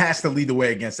 he has to lead the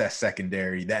way against that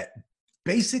secondary that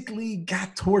basically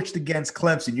got torched against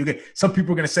Clemson. Some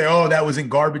people are going to say, oh, that was in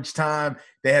garbage time.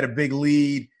 They had a big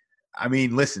lead. I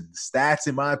mean, listen, the stats,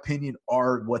 in my opinion,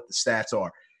 are what the stats are.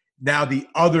 Now, the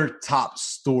other top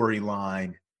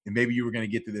storyline, and maybe you were going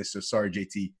to get to this, so sorry,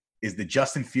 JT, is the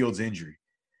Justin Fields injury.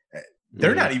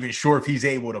 They're not even sure if he's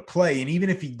able to play. And even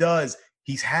if he does,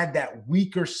 he's had that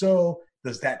week or so.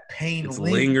 Does that pain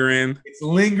lingering? It's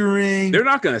lingering. They're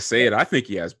not going to say it. I think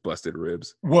he has busted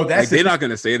ribs. Well, they're not going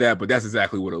to say that, but that's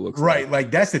exactly what it looks like. Right.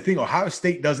 Like, that's the thing. Ohio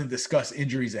State doesn't discuss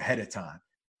injuries ahead of time.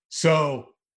 So,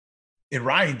 and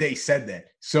Ryan Day said that.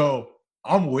 So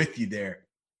I'm with you there.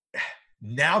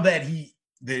 Now that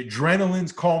the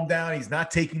adrenaline's calmed down, he's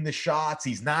not taking the shots,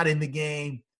 he's not in the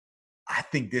game. I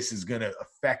think this is going to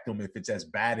affect them if it's as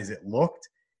bad as it looked.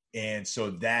 And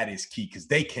so that is key because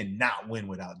they cannot win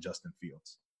without Justin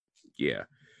Fields. Yeah.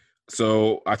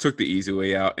 So I took the easy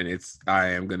way out, and I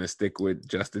am going to stick with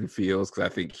Justin Fields because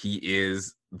I think he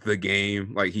is the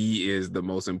game. Like, he is the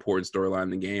most important storyline in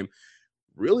the game.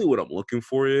 Really what I'm looking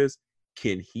for is,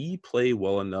 can he play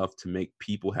well enough to make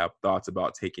people have thoughts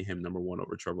about taking him number one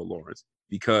over Trevor Lawrence?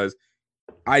 Because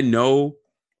I know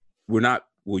we're not,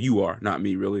 well, you are, not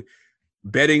me really,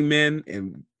 betting men.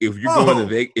 And if you're going to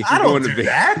Vegas, if you're going to Vegas,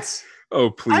 that.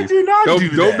 Oh, please. I do not do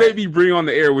that. Don't make me bring on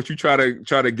the air what you try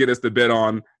to get us to bet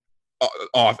on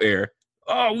off air.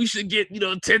 Oh, we should get,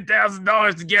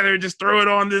 $10,000 together and just throw it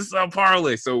on this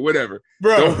parlay. So whatever.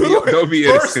 Bro, don't be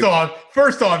innocent.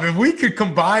 First off, if we could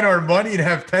combine our money and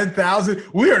have 10,000,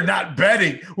 we are not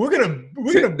betting. We're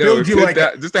gonna build you like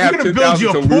just to have we're gonna build you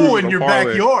a pool in your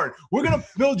backyard. We're gonna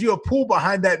build you a pool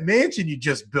behind that mansion you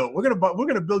just built. We're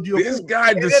gonna build you a this pool.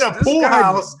 Guy and then a pool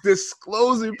house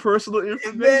disclosing personal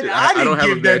information. I don't have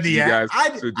a give them bet, you guys.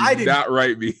 So do not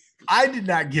write me. I did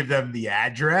not give them the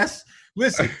address.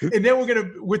 Listen, and then we're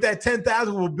gonna, with that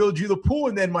 10,000, we'll build you the pool,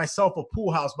 and then myself a pool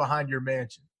house behind your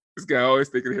mansion. This guy always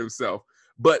thinking of himself.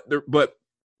 But what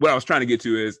I was trying to get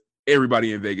to is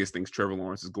everybody in Vegas thinks Trevor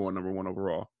Lawrence is going number one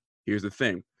overall. Here's the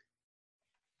thing: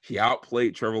 he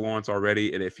outplayed Trevor Lawrence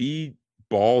already, and if he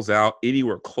balls out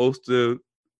anywhere close to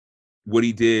what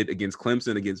he did against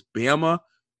Clemson, against Bama,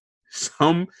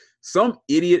 some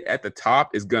idiot at the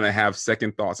top is gonna have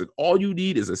second thoughts, and all you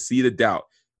need is a seed of doubt,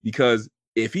 because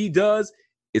if he does,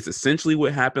 it's essentially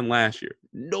what happened last year.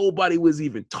 Nobody was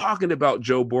even talking about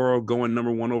Joe Burrow going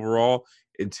number one overall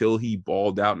until he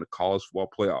balled out in the college football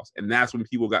playoffs. And that's when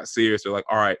people got serious. They're like,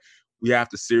 all right, we have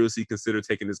to seriously consider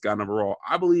taking this guy number one.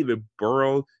 I believe if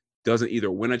Burrow doesn't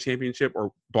either win a championship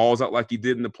or balls out like he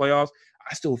did in the playoffs,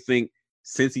 I still think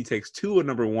since he takes two at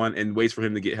number one and waits for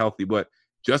him to get healthy. But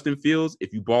Justin Fields,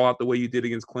 if you ball out the way you did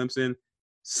against Clemson,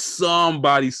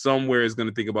 somebody somewhere is going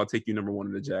to think about taking you number one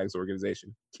in the Jags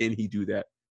organization. Can he do that?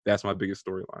 That's my biggest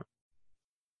storyline.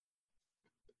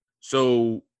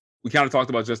 So we kind of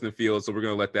talked about Justin Fields, so we're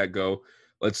going to let that go.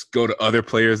 Let's go to other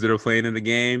players that are playing in the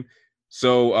game.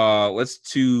 So let's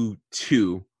do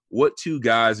two. What two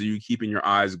guys are you keeping your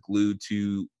eyes glued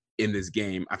to in this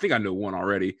game? I think I know one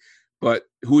already, but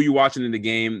who are you watching in the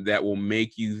game that will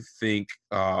make you think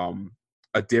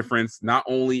a difference, not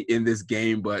only in this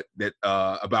game, but that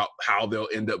about how they'll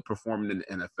end up performing in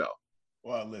the NFL?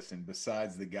 Well, listen,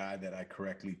 besides the guy that I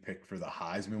correctly picked for the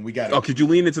Heisman, we got. Oh, could you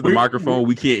lean into the microphone?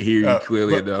 We can't hear you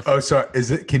clearly enough. Oh, sorry.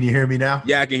 Can you hear me now?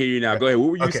 Yeah, I can hear you now. Go ahead.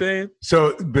 What were you saying?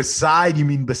 So besides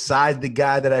the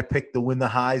guy that I picked to win the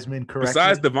Heisman, correct?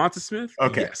 Besides Devonta Smith?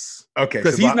 Okay. Yes. Okay.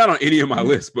 Because he's not on any of my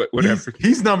lists, but whatever.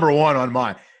 He's number one on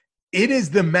mine. It is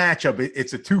the matchup.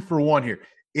 It's a 2-for-1 here.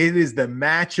 It is the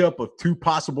matchup of two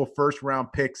possible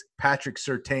first-round picks, Patrick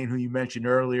Surtain, who you mentioned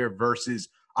earlier, versus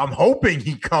I'm hoping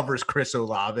he covers Chris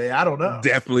Olave. I don't know.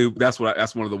 Definitely, that's one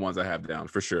of the ones I have down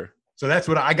for sure. So that's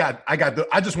what I got.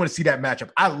 I just want to see that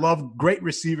matchup. I love great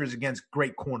receivers against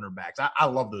great cornerbacks. I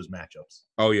love those matchups.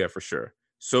 Oh yeah, for sure.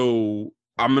 So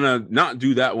I'm gonna not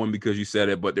do that one because you said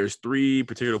it, but there's three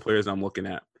particular players I'm looking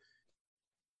at.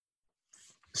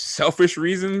 Selfish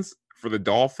reasons for the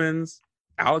Dolphins,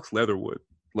 Alex Leatherwood,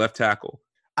 left tackle.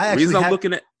 I have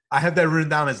that written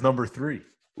down as number 3.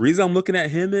 Reason I'm looking at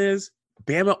him is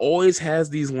Bama always has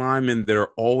these linemen that are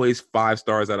always 5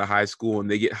 stars out of high school, and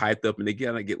they get hyped up and they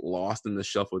kind of get lost in the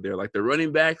shuffle there. Like the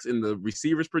running backs and the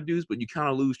receivers produce, but you kind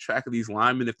of lose track of these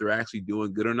linemen if they're actually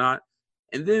doing good or not.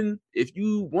 And then if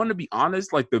you want to be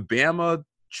honest, like the Bama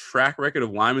track record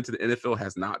of linemen to the NFL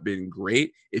has not been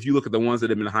great. If you look at the ones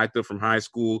that have been hyped up from high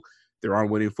school, they're on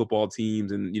winning football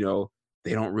teams and,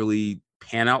 they don't really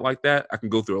pan out like that. I can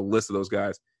go through a list of those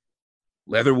guys.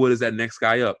 Leatherwood is that next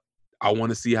guy up. I want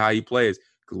to see how he plays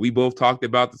because we both talked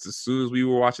about this as soon as we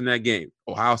were watching that game.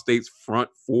 Ohio State's front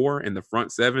 4 and the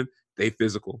front 7, they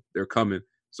physical. They're coming.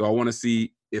 So I want to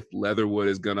see if Leatherwood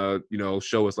is going to,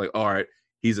 show us like, all right,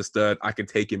 he's a stud. I can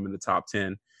take him in the top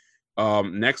 10.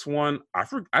 Next one, I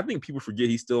think people forget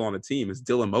he's still on the team. It's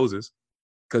Dylan Moses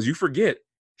because you forget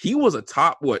he was a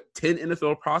top, 10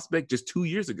 NFL prospect just 2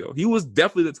 years ago. He was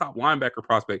definitely the top linebacker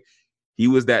prospect. He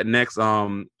was that next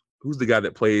who's the guy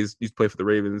that used to play for the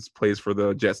Ravens, plays for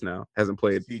the Jets now, hasn't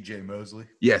played? C.J. Mosley.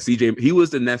 Yeah, he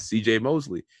was the next C.J.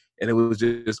 Mosley. And it was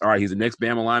just, all right, he's the next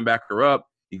Bama linebacker up.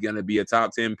 He's going to be a top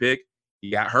 10 pick.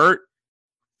 He got hurt,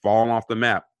 falling off the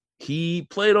map. He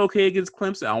played okay against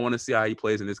Clemson. I want to see how he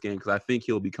plays in this game because I think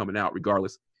he'll be coming out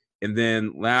regardless. And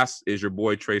then last is your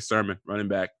boy Trey Sermon, running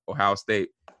back, Ohio State.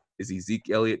 Is he Zeke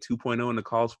Elliott 2.0 in the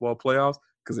college football playoffs?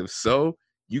 Because if so,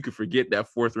 you can forget that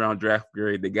 4th-round draft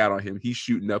grade they got on him. He's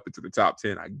shooting up into the top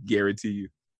 10. I guarantee you.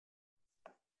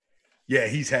 Yeah,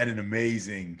 he's had an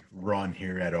amazing run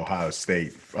here at Ohio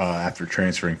State after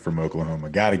transferring from Oklahoma.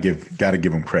 Got to give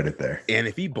him credit there. And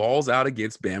if he balls out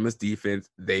against Bama's defense,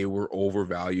 they will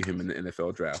overvalue him in the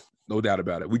NFL draft. No doubt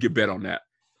about it. We could bet on that.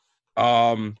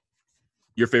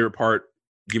 Your favorite part?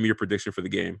 Give me your prediction for the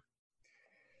game.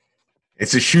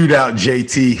 It's a shootout,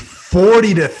 JT.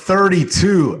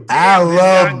 40-32.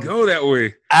 Go that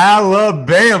way.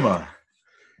 Alabama.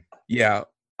 Yeah,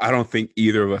 I don't think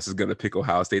either of us is going to pick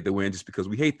Ohio State to win just because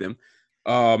we hate them.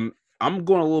 I'm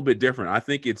going a little bit different. I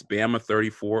think it's Bama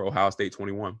 34, Ohio State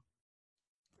 21.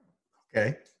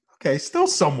 Okay. Still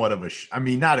somewhat of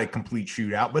not a complete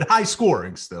shootout, but high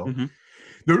scoring still. Mm-hmm.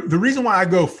 The reason why I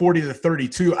go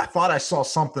 40-32, I thought I saw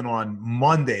something on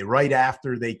Monday right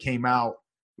after they came out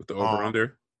with the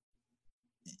over-under.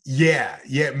 Yeah.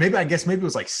 Maybe it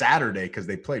was like Saturday because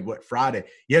they played Friday.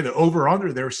 Yeah, the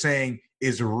over-under they're saying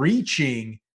is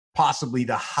reaching possibly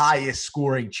the highest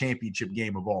scoring championship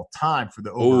game of all time for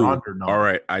the over-under number. All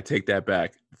right, I take that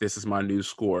back. This is my new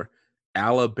score.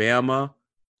 Alabama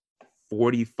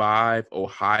 45,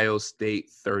 Ohio State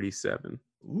 37.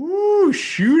 Ooh,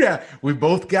 shootout. We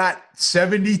both got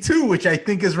 72, which I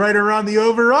think is right around the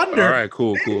over-under. All right,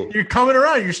 cool. You're coming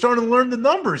around. You're starting to learn the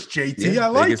numbers, JT. Yeah, I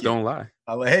like Vegas it. Don't lie.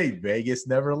 Hey, Vegas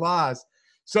never lies.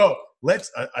 So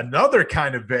let's another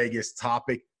kind of Vegas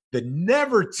topic, the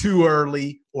never too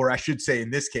early, or I should say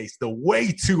in this case, the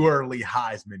way too early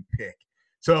Heisman pick.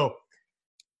 So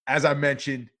as I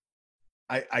mentioned,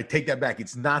 I take that back.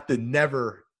 It's not the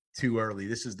never too early.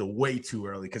 This is the way too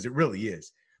early because it really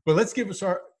is. But we're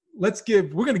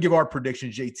going to give our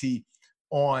predictions, JT,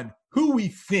 on who we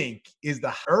think is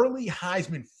the early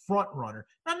Heisman front runner.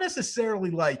 Not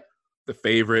necessarily like the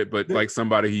favorite, but like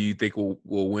somebody who you think will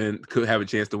win, could have a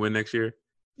chance to win next year.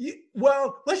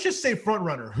 Well, let's just say front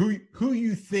runner. Who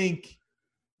you think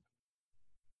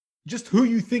is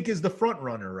the front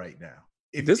runner right now?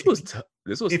 This was tough.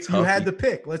 You had the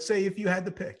pick, let's say if you had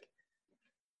the pick.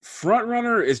 Front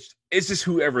runner it's just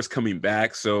whoever's coming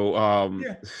back. So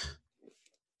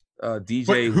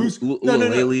DJ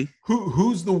Uiagalelei.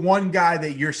 Who's the one guy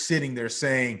that you're sitting there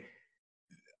saying,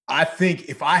 I think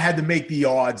if I had to make the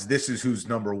odds, this is who's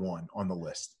number one on the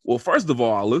list? Well, first of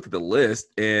all, I looked at the list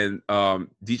and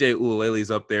DJ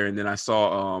Uiagalelei's up there, and then I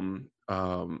saw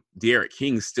D'Eriq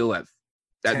King's still at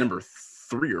that 10. Number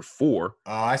 3 or 4.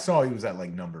 I saw he was at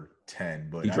like number 10,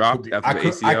 but he dropped after the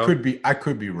ACL. I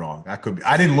could be wrong.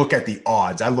 I didn't look at the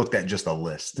odds. I looked at just a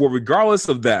list. Well, regardless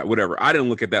of that, whatever. I didn't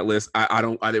look at that list. I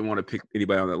didn't want to pick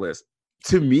anybody on that list.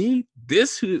 To me,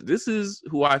 this is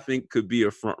who I think could be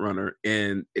a front runner,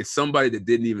 and it's somebody that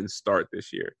didn't even start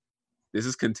this year. This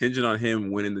is contingent on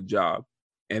him winning the job,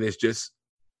 and it's just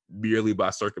merely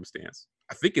by circumstance.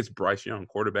 I think it's Bryce Young,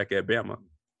 quarterback at Bama.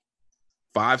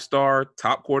 5-star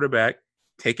top quarterback,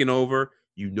 taking over.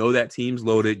 You know that team's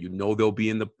loaded. You know they'll be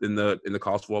in the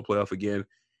college football playoff again.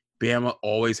 Bama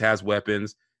always has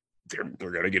weapons.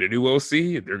 They're gonna get a new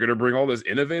OC. They're gonna bring all this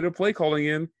innovative play calling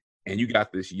in, and you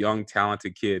got this young,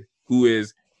 talented kid who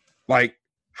is like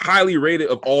highly rated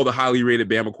of all the highly rated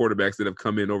Bama quarterbacks that have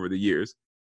come in over the years.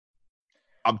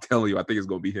 I'm telling you, I think it's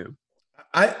gonna be him.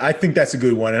 I think that's a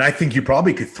good one, and I think you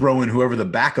probably could throw in whoever the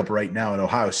backup right now at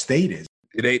Ohio State is.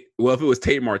 It ain't well. If it was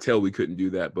Tate Martell, we couldn't do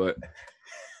that, but.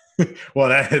 Well,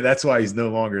 that's why he's no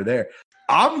longer there.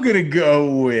 I'm going to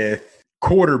go with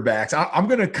quarterbacks. I'm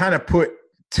going to kind of put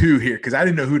 2 here because I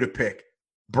didn't know who to pick.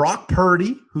 Brock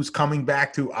Purdy, who's coming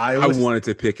back to Iowa. I wanted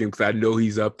to pick him because I know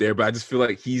he's up there, but I just feel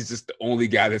like he's just the only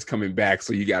guy that's coming back,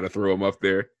 so you got to throw him up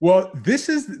there. Well, this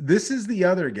is the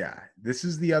other guy. This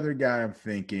is the other guy I'm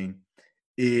thinking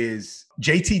is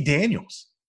JT Daniels.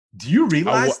 Do you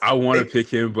realize? I want to pick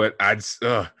him, but I just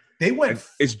they went.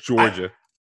 It's Georgia.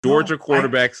 Georgia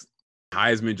quarterbacks,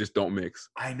 Heisman just don't mix.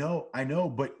 I know,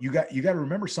 but you got to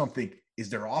remember something. Is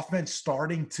their offense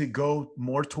starting to go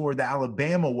more toward the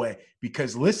Alabama way?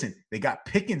 Because listen, they got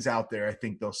Pickens out there. I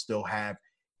think they'll still have,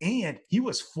 and he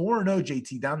was 4-0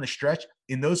 JT down the stretch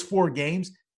in those 4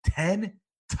 games, 10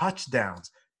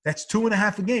 touchdowns. That's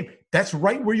 2.5 a game. That's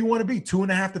right where you want to be.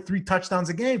 2.5 to 3 touchdowns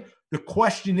a game. The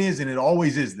question is, and it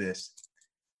always is this: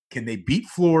 can they beat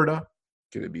Florida?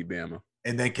 Can they beat Bama?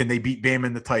 And then can they beat Bama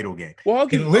in the title game? Well,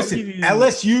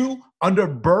 LSU under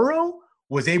Burrow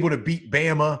was able to beat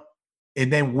Bama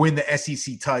and then win the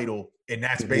SEC title, and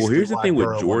that's basically. Well, here's the thing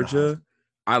with Georgia.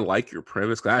 I like your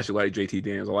premise because I actually like JT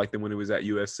Daniels. I liked him when he was at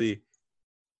USC.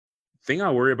 Thing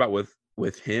I worry about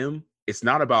with him, it's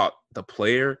not about the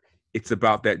player. It's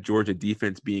about that Georgia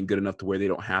defense being good enough to where they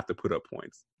don't have to put up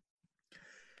points.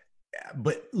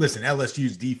 But listen,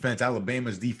 LSU's defense,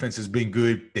 Alabama's defense has been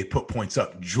good. They put points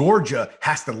up. Georgia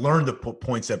has to learn to put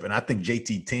points up. And I think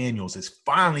JT Daniels is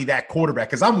finally that quarterback,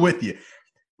 because I'm with you.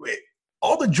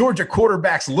 All the Georgia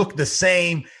quarterbacks look the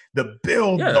same. The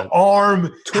build, the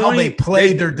arm, how they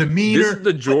play, their demeanor. This is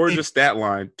the Georgia stat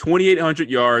line: 2,800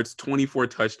 yards, 24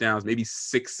 touchdowns, maybe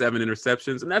 6-7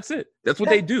 interceptions, and that's it. That's what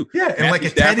they do. Yeah, and like a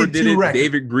 10-2 record.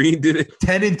 David Green did it.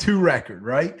 10-2 record,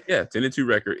 right? Yeah, 10-2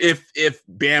 record. If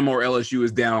Bama or LSU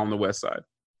is down on the west side.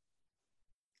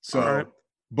 So,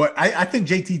 but I think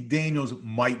JT Daniels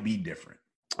might be different.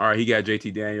 All right, he got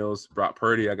JT Daniels, Brock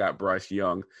Purdy. I got Bryce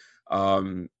Young.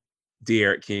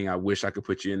 De'Aaron King, I wish I could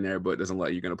put you in there, but it doesn't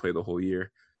let you going to play the whole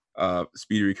year.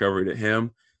 Speedy recovery to him.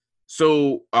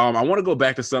 So I want to go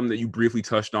back to something that you briefly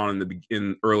touched on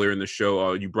earlier in the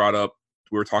show. You brought up,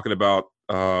 we were talking about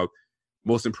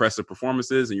most impressive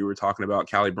performances, and you were talking about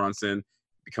Callie Brunson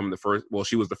becoming the first. Well,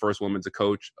 she was the first woman to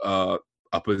coach a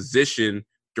position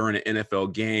during an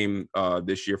NFL game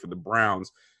this year for the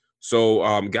Browns.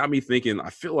 So got me thinking. I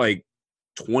feel like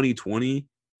 2020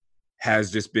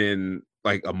 has just been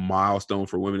like a milestone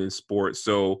for women in sports.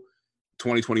 So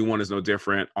 2021 is no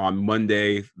different. On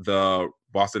Monday, the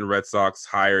Boston Red Sox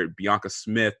hired Bianca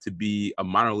Smith to be a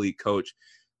minor league coach.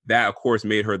 That, of course,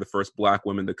 made her the first Black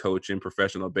woman to coach in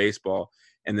professional baseball.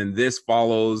 And then this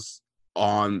follows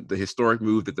on the historic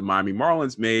move that the Miami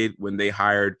Marlins made when they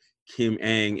hired Kim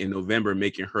Ng in November,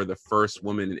 making her the first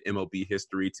woman in MLB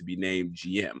history to be named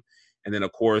GM. And then,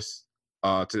 of course,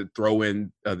 to throw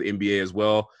in the NBA as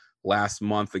well, last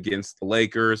month against the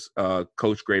Lakers,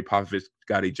 Coach Greg Popovich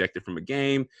got ejected from a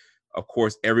game. Of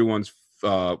course, everyone's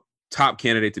top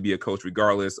candidate to be a coach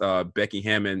regardless. Becky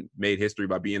Hammon made history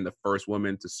by being the first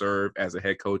woman to serve as a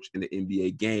head coach in the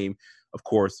NBA game. Of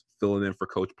course, filling in for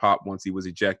Coach Pop once he was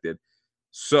ejected.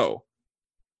 So,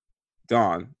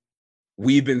 Don,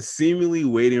 we've been seemingly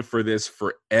waiting for this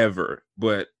forever,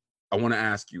 but I want to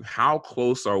ask you, how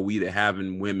close are we to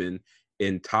having women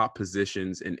in top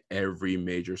positions in every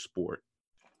major sport?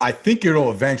 I think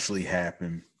it'll eventually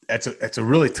happen. That's a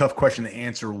really tough question to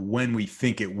answer when we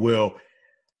think it will.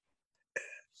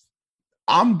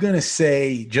 I'm going to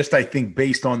say, I think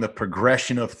based on the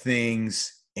progression of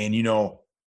things and,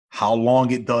 how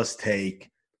long it does take,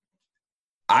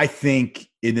 I think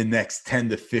in the next 10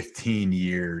 to 15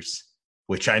 years,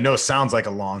 which I know sounds like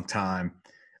a long time,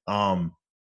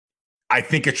 I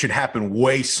think it should happen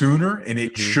way sooner, and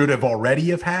it should have already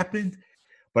have happened.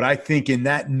 But I think in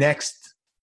that next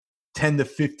 10 to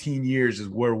 15 years is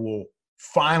where we'll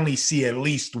finally see at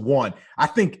least one. I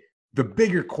think the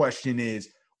bigger question is,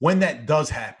 when that does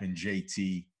happen,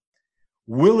 JT,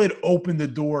 will it open the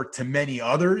door to many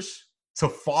others to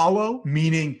follow?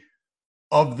 Meaning,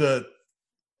 of the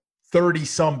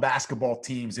 30-some basketball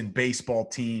teams and baseball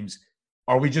teams,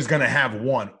 are we just going to have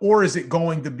one? Or is it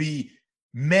going to be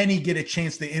many get a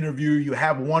chance to interview? You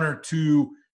have one or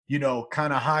two,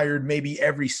 kind of hired maybe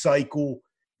every cycle.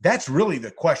 That's really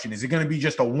the question. Is it going to be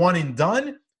just a one and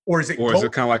done? Or is it kind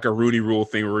of like a Rudy Rule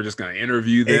thing where we're just going to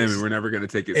interview them and we're never going to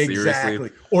take it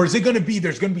seriously? Or is it going to be,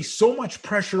 there's going to be so much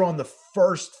pressure on the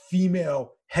first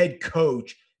female head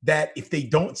coach that if they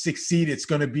don't succeed, it's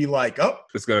going to be like,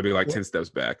 it's going to be like 10 steps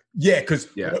back. Yeah, because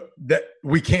that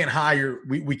we can't hire,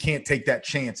 we can't take that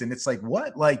chance. And it's like,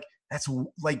 what? Like, that's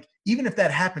like, even if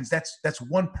that happens, that's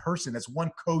one person, that's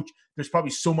one coach. There's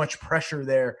probably so much pressure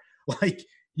there. Like,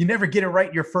 you never get it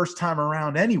right your first time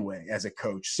around anyway as a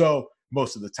coach. So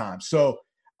most of the time. So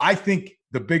I think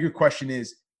the bigger question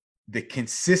is the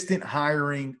consistent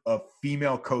hiring of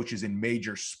female coaches in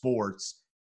major sports.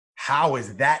 How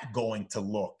is that going to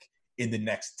look in the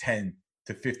next 10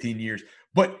 to 15 years?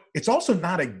 But it's also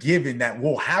not a given that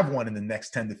we'll have one in the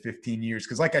next 10 to 15 years.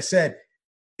 Because like I said,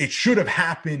 it should have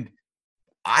happened,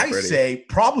 say,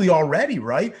 probably already,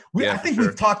 right? I think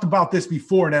we've talked about this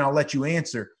before, and then I'll let you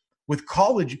answer. With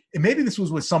college, and maybe this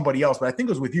was with somebody else, but I think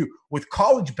it was with you, with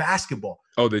college basketball.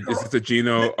 Oh, is this the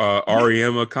Gino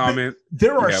Auriemma comment?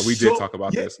 We did talk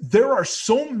about this. There are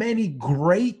so many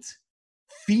great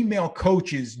female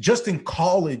coaches just in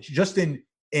college, just in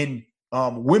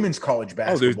women's college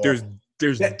basketball.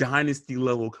 There's dynasty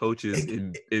level coaches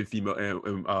in female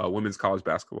and women's college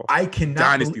basketball.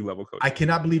 Dynasty level coaches. I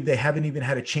cannot believe they haven't even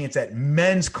had a chance at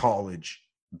men's college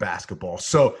basketball.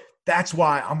 So that's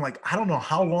why I'm like, I don't know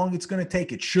how long it's going to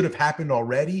take. It should have happened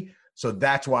already. So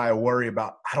that's why I worry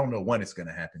about, I don't know when it's going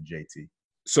to happen, JT.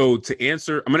 So I'm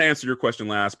going to answer your question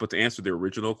last, but to answer the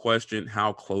original question,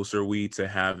 how close are we to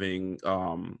having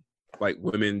like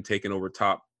women taking over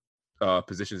top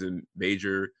positions in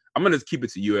major? I'm going to keep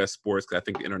it to U.S. sports because I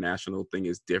think the international thing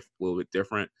is a little bit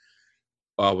different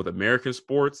with American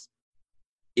sports.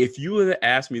 if you would have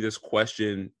asked me this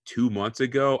question 2 months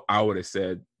ago, I would have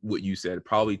said what you said,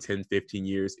 probably 10, 15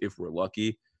 years if we're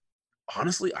lucky.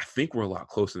 Honestly, I think we're a lot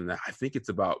closer than that. I think it's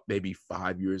about maybe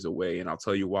 5 years away, and I'll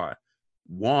tell you why.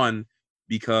 One,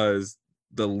 because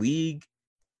the league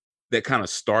that kind of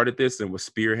started this and was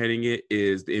spearheading it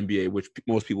is the NBA, which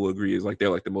most people agree is like they're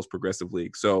like the most progressive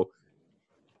league. So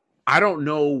I don't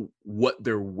know what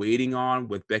they're waiting on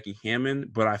with Becky Hammon,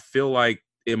 but I feel like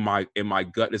in my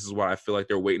gut, this is what I feel like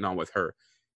they're waiting on with her.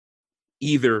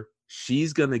 Either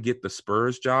she's gonna get the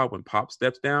Spurs job when Pop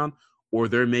steps down, or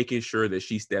they're making sure that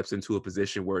she steps into a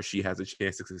position where she has a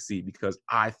chance to succeed, because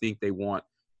I think they want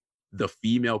the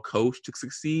female coach to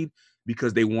succeed,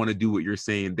 because they want to do what you're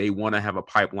saying. They want to have a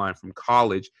pipeline from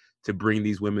college to bring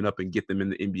these women up and get them in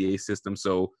the NBA system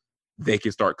so they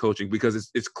can start coaching.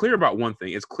 Because it's clear about one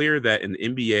thing. It's clear that in the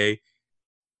NBA,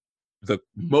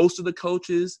 most of the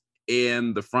coaches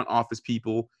and the front office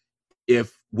people,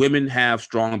 if women have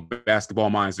strong basketball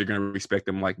minds, they're going to respect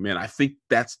them like men. I think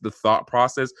that's the thought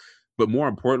process. But more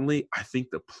importantly, I think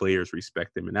the players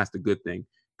respect them, and that's the good thing.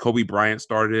 Kobe Bryant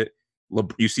started it.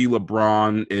 You see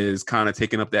LeBron is kind of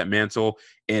taking up that mantle,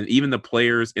 and even the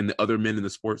players and the other men in the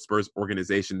Spurs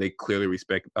organization, they clearly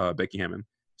respect Becky Hammon.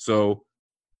 So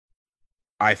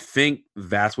I think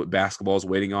that's what basketball is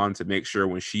waiting on, to make sure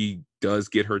when she does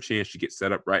get her chance, she gets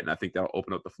set up right, and I think that'll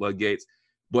open up the floodgates.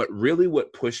 But really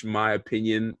what pushed my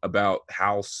opinion about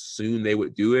how soon they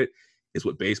would do it is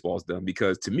what baseball's done,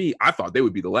 because to me, I thought they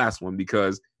would be the last one,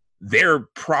 because they're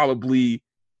probably,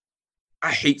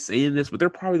 I hate saying this, but they're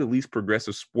probably the least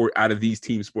progressive sport out of these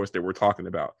team sports that we're talking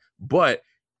about. But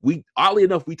oddly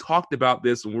enough, we talked about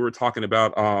this when we were talking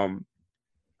about,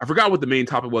 I forgot what the main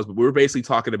topic was, but we were basically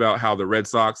talking about how the Red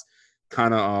Sox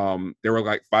kind of, they were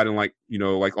like fighting like,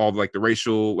 like all like the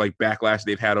racial like backlash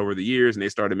they've had over the years. And they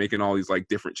started making all these like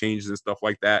different changes and stuff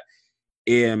like that.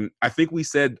 And I think we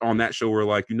said on that show, we're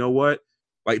like, you know what?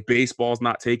 Like baseball's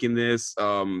not taking this.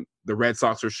 The Red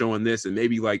Sox are showing this, and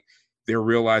maybe like they're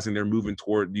realizing they're moving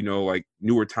toward, like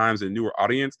newer times and newer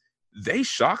audience. They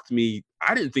shocked me.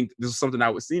 I didn't think this was something I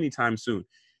would see anytime soon.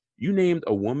 You named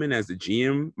a woman as the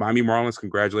GM, Miami Marlins.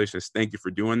 Congratulations. Thank you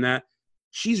for doing that.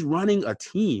 She's running a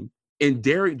team, and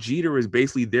Derek Jeter is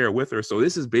basically there with her. So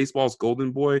this is baseball's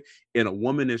golden boy, and a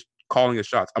woman is calling the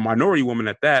shots, a minority woman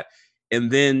at that. And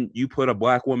then you put a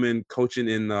black woman coaching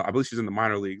in, I believe she's in the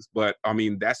minor leagues, but I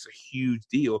mean, that's a huge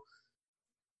deal.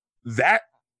 That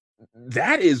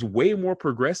is way more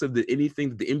progressive than anything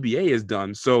that the NBA has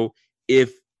done. So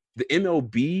if the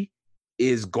MLB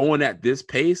is going at this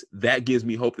pace, that gives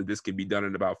me hope that this can be done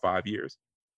in about 5 years.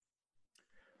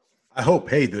 I hope,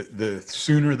 hey, the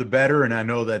sooner the better. And I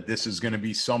know that this is going to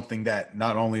be something that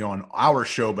not only on our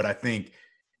show, but I think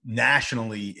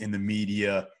nationally in the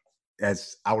media,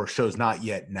 as our show's not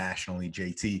yet nationally,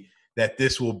 JT, that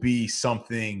this will be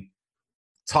something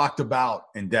talked about,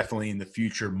 and definitely in the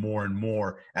future more and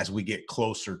more as we get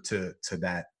closer to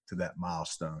that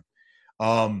milestone.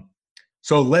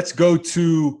 So let's go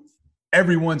to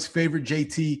everyone's favorite,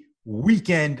 JT,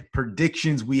 weekend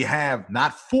predictions. We have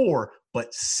not 4,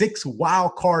 but 6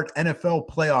 wild card NFL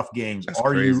playoff games. That's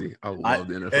crazy. I love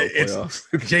the NFL playoffs.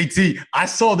 JT, I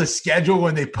saw the schedule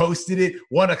when they posted it.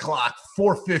 1 o'clock,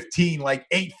 4:15, like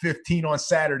 8:15 on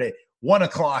Saturday. 1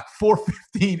 o'clock,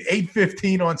 4:15,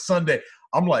 8:15 on Sunday.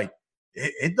 I'm like,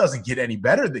 it doesn't get any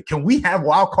better. Can we have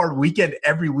wild card weekend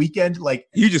every weekend? Like,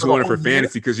 you just want it for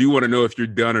fantasy because you want to know if you're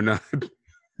done or not.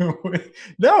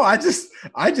 No,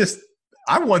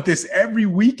 I want this every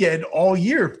weekend all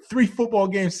year. 3 football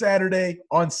games Saturday,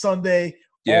 on Sunday.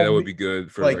 Yeah, that would be good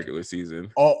for like, regular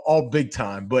season. All big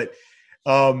time. But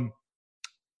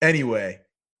anyway,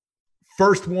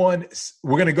 first one,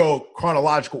 we're going to go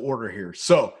chronological order here.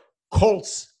 So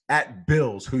Colts at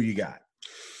Bills, who you got?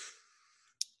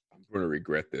 I'm going to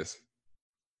regret this.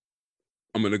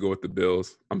 I'm going to go with the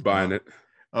Bills. I'm buying it.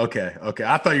 Okay.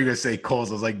 I thought you were going to say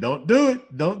Colts. I was like, don't do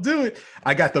it.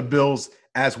 I got the Bills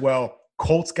as well.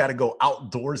 Colts got to go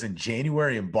outdoors in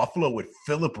January in Buffalo with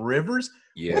Phillip Rivers.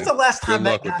 Yeah. When's the last time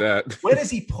that guy, when has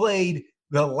he played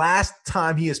the last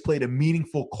time he has played a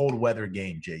meaningful cold weather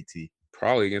game, JT?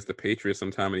 Probably against the Patriots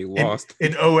sometime, and he lost.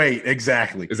 In 2008,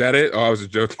 exactly. Is that it? Oh, I was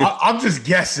just joking. I'm just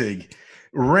guessing.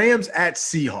 Rams at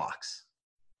Seahawks.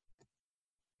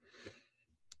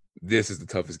 This is the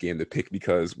toughest game to pick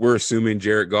because we're assuming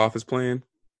Jared Goff is playing.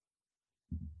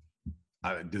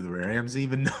 Do the Rams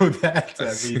even know that?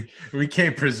 I mean, we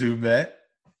can't presume that.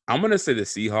 I'm going to say the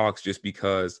Seahawks just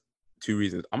because 2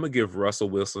 reasons. I'm going to give Russell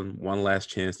Wilson one last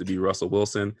chance to be Russell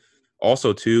Wilson.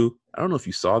 Also, too, I don't know if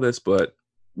you saw this, but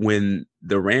when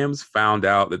the Rams found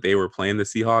out that they were playing the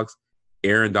Seahawks,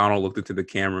 Aaron Donald looked into the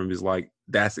camera and was like,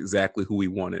 that's exactly who we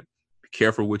wanted. Be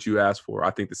careful what you ask for.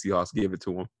 I think the Seahawks give it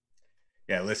to him.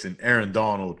 Yeah, listen, Aaron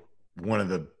Donald, one of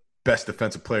the best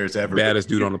defensive players ever. Baddest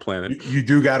dude on the planet. You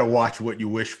do got to watch what you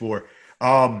wish for.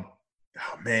 Oh,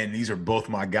 man, these are both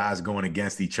my guys going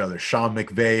against each other. Sean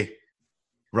McVay,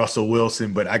 Russell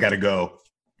Wilson, but I got to go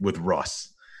with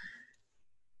Russ.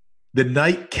 The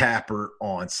nightcapper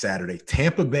on Saturday,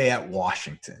 Tampa Bay at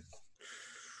Washington.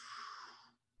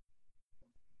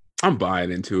 I'm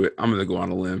buying into it. I'm going to go on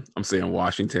a limb. I'm saying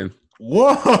Washington.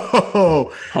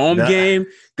 Whoa! Home game.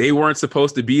 They weren't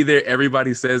supposed to be there.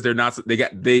 Everybody says they're not.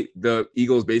 The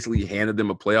Eagles basically handed them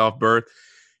a playoff berth.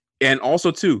 And also,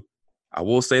 too, I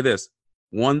will say this.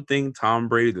 One thing Tom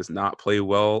Brady does not play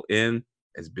well in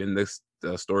has been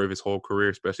the story of his whole career,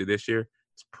 especially this year.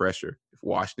 It's pressure. If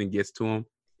Washington gets to him,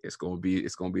 it's gonna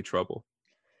be trouble.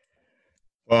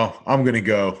 Well, I'm gonna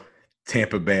go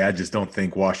Tampa Bay. I just don't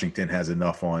think Washington has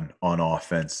enough on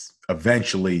offense.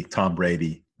 Eventually, Tom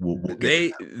Brady will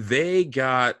get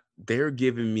they're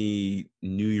giving me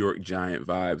New York Giant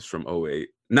vibes from 08.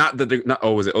 Not that they're not.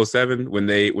 Oh, was it 07 when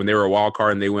they were a wild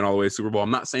card and they went all the way to the Super Bowl? I'm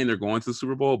not saying they're going to the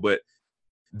Super Bowl, but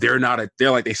they're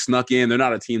like they snuck in. They're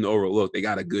not a team to overlook. They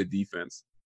got a good defense.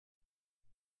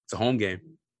 It's a home game.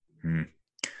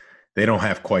 They don't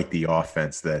have quite the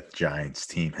offense that Giants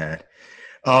team had.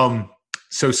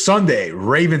 So Sunday,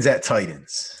 Ravens at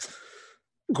Titans.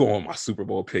 Going my Super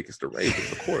Bowl pick is the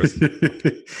Ravens, of course.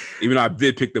 Even though I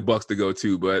did pick the Bucs to go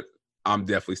too, but I'm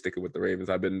definitely sticking with the Ravens.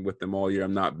 I've been with them all year.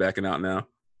 I'm not backing out now.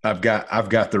 I've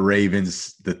got the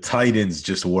Ravens. The Titans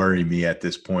just worry me at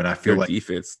this point. I feel Their like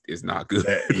defense is not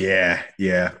good.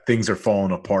 Yeah. Things are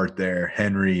falling apart there.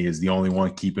 Henry is the only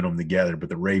one keeping them together, but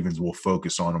the Ravens will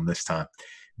focus on them this time.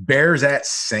 Bears at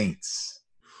Saints.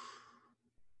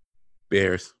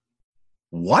 Bears.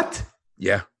 What?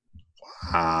 Yeah.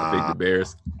 I think the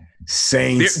Bears.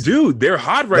 Saints. They're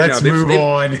hot right now. Let's move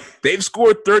on. They've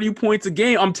scored 30 points a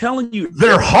game. I'm telling you.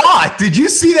 They're hot. Did you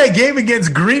see that game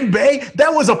against Green Bay? That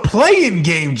was a play-in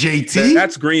game, JT.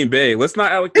 That's Green Bay. Let's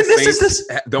not act like the Saints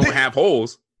don't have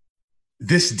holes.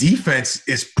 This defense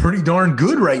is pretty darn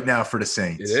good right now for the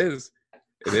Saints.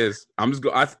 It is. I'm just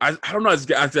going. I don't know. I've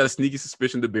got a sneaky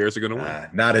suspicion the Bears are going to win.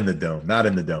 Not in the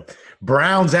dome.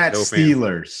 Browns at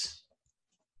Steelers.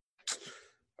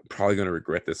 Probably going to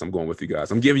regret this. I'm going with you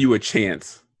guys. I'm giving you a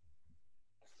chance.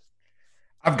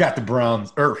 I've got the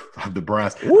Browns. Woo! I've got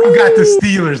the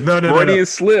Steelers. No. Freudian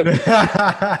slip.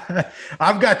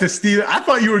 I've got the Steelers. I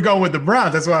thought you were going with the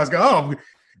Browns. That's why I was going.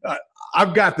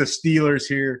 I've got the Steelers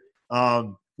here.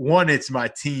 One, it's my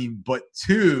team, but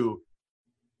two,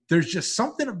 there's just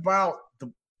something about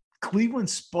Cleveland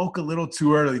spoke a little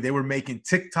too early. They were making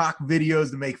TikTok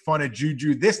videos to make fun of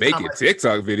Juju.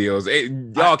 TikTok videos. Hey,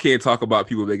 y'all can't talk about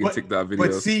people making TikTok videos.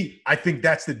 But see, I think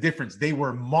that's the difference. They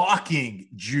were mocking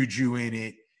Juju in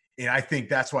it, and I think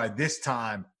that's why this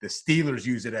time the Steelers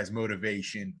use it as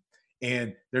motivation.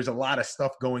 And there's a lot of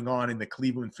stuff going on in the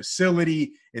Cleveland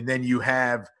facility, and then you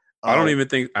have I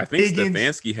think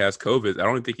Stefanski has COVID. I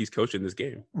don't even think he's coaching this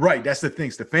game. Right, that's the thing.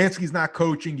 Stefanski's not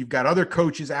coaching. You've got other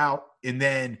coaches out. And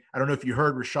then I don't know if you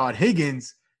heard Rashad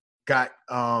Higgins got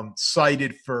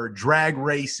cited for drag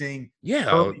racing.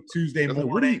 Yeah, Tuesday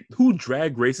morning. Who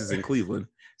drag races in Cleveland?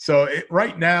 So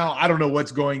right now, I don't know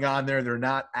what's going on there. They're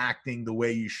not acting the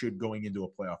way you should going into a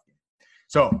playoff game.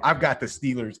 So I've got the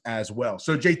Steelers as well.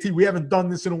 So JT, we haven't done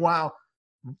this in a while.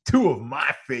 Two of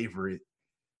my favorite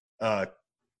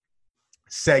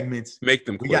segments. Make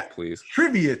them quick, please.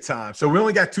 Trivia time. So we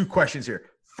only got two questions here.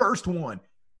 First one.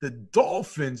 The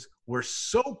Dolphins were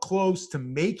so close to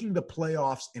making the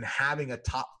playoffs and having a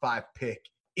top 5 pick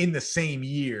in the same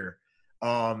year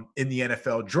in the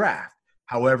NFL draft.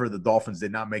 However, the Dolphins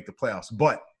did not make the playoffs.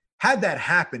 But had that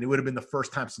happened, it would have been the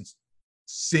first time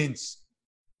since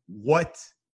what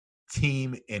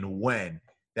team and when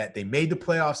that they made the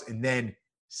playoffs, and then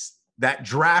that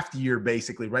draft year,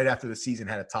 basically right after the season,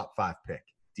 had a top 5 pick.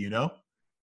 Do you know?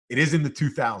 It is in the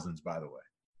 2000s, by the way.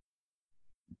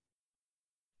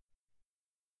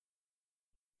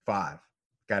 5.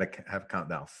 Got to have a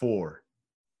countdown. 4,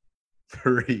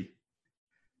 3,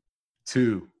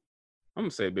 2. I'm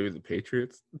gonna say maybe the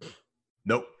Patriots.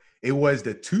 Nope. It was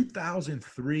the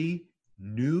 2003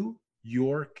 New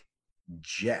York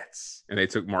Jets. And they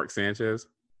took Mark Sanchez?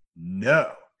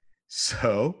 No.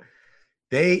 So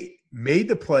they made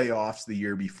the playoffs the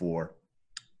year before,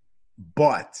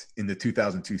 but in the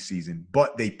 2002 season,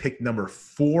 but they picked number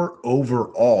 4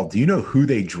 overall. Do you know who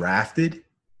they drafted?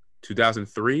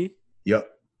 2003? Yep.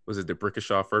 Was it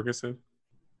DeBrickashaw Ferguson?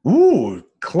 Ooh,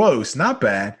 close. Not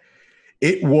bad.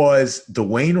 It was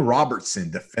Dwayne Robertson,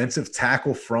 defensive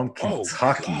tackle from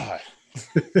Kentucky.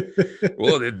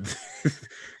 Well,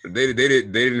 they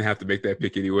didn't have to make that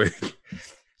pick anyway.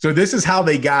 So this is how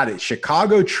they got it.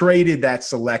 Chicago traded that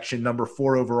selection, number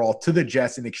 4 overall, to the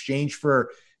Jets in exchange for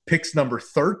picks number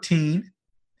 13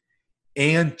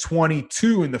 and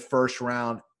 22 in the first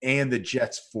round and the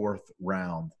Jets' 4th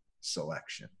round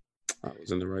selection. I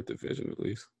was in the right division at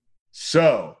least.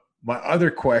 So my other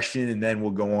question, and then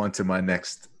we'll go on to my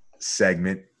next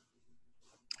segment.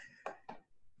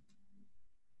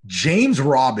 James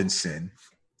Robinson,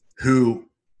 who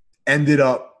ended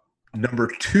up number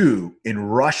 2 in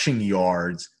rushing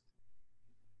yards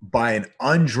by an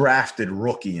undrafted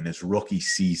rookie in his rookie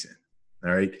season.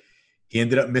 All right. He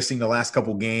ended up missing the last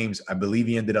couple games. I believe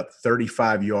he ended up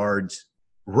 35 yards,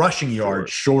 rushing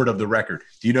yards short of the record.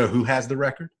 Do you know who has the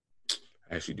record?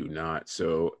 I actually do not.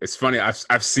 So it's funny.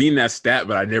 I've seen that stat,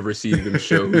 but I never seen them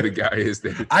show who the guy is.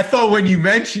 There. I thought when you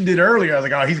mentioned it earlier, I was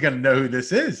like, oh, he's going to know who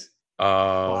this is.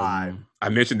 I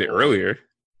mentioned it earlier.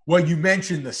 Well, you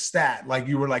mentioned the stat. Like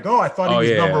you were like, oh, I thought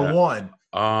he was number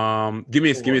 1. Give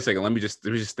me a second. Let me just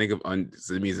think of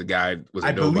so it means the guy was.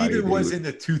 I believe it was in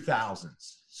the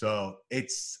 2000s. So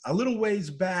it's a little ways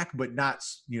back, but not.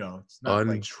 It's not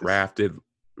undrafted.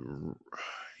 Like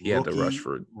he had the rush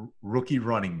for rookie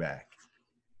running back.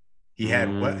 He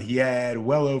had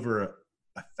well over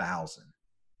 1,000. I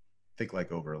think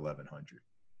like over 1,100.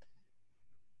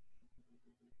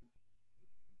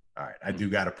 All right, I do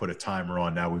got to put a timer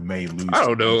on now. We may lose. I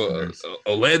don't know.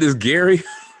 Olandis Gary.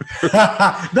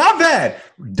 Not bad.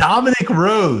 Dominic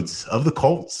Rhodes of the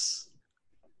Colts.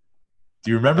 Do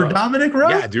you remember Dominic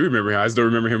Rhodes? Yeah, I do remember him. I just don't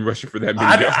remember him rushing for that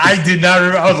many. I did not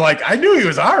remember. I was like, I knew he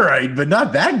was all right, but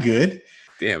not that good.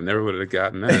 Damn, never would have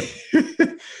gotten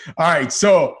that. All right,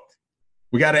 so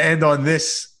we got to end on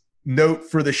this note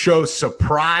for the show.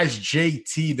 Surprise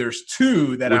JT. There's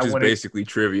 2 that Which I is want basically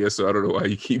trivia, so I don't know why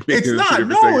you keep making It's not.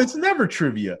 No, it's never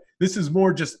trivia. This is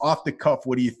more just off the cuff.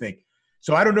 What do you think?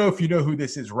 So I don't know if you know who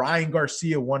this is. Ryan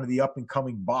Garcia, one of the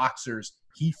up-and-coming boxers.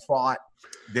 He fought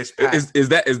this past. Is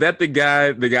that the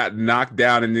guy that got knocked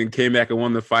down and then came back and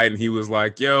won the fight, and he was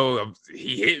like, yo,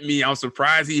 he hit me. I'm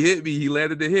surprised he hit me. He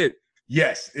landed the hit.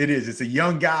 Yes, it is. It's a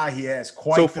young guy. He has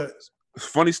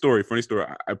funny story.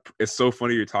 It's so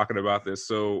funny you're talking about this.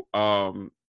 So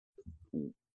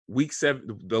week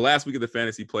 7, the last week of the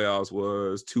fantasy playoffs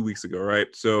was 2 weeks ago, right?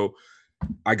 So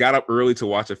I got up early to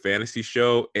watch a fantasy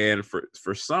show, and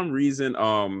for some reason,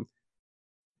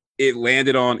 it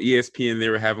landed on ESPN. They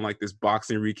were having like this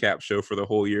boxing recap show for the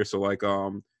whole year. So like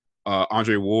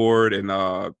Andre Ward and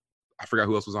I forgot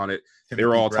who else was on it. They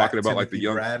were all talking about like the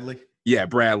young Bradley. Yeah,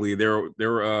 Bradley. They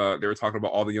were talking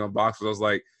about all the young boxers. I was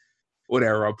like,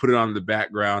 whatever, I'll put it on in the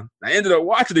background. I ended up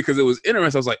watching it because it was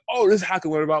interesting. I was like, oh, this is how I can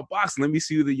learn about boxing. Let me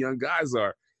see who the young guys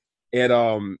are.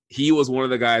 And he was one of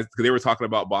the guys, because they were talking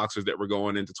about boxers that were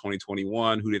going into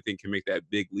 2021 who they think can make that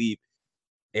big leap.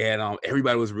 And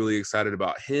everybody was really excited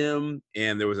about him.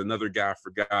 And there was another guy I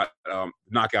forgot,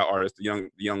 knockout artist, the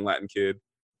young Latin kid.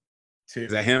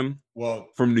 Is that him? Well,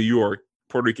 from New York,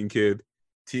 Puerto Rican kid.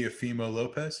 Teofimo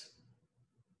Lopez?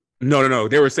 No.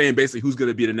 They were saying basically who's going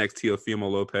to be the next Teofimo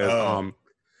Lopez.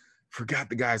 Forgot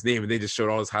the guy's name, and they just showed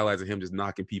all his highlights of him just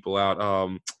knocking people out.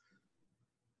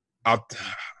 I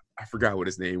forgot what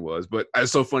his name was, but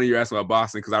it's so funny you're asking about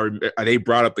boxing because they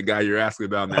brought up the guy you're asking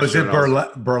about. Was it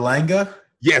Berlanga?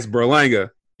 Yes, Berlanga.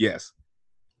 Yes.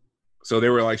 So they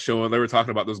were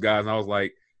talking about those guys, and I was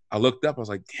like, I looked up, I was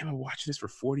like, damn, I'm watching this for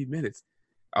 40 minutes.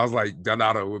 I was like,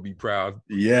 Donato would be proud.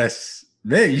 Yes.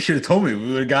 Man, you should have told me.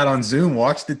 We would have got on Zoom,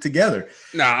 watched it together.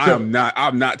 Nah, I'm not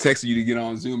texting you to get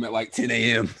on Zoom at like 10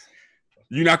 a.m.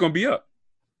 You're not going to be up.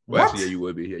 Well, actually, yeah, you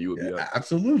would be. Yeah, you would be up.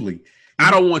 Absolutely. I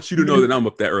don't want you to know that I'm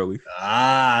up that early.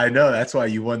 I know. That's why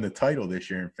you won the title this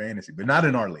year in fantasy, but not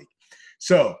in our league.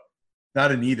 So,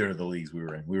 not in either of the leagues we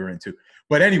were in. We were in 2.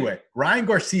 But anyway, Ryan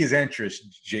Garcia's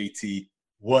interest, JT,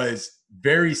 was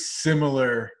very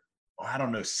similar. I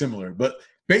don't know, similar, but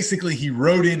basically he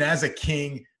rode in as a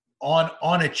king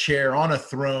on a chair, on a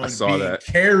throne, being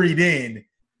carried in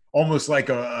almost like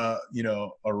a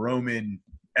Roman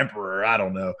emperor. I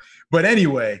don't know. But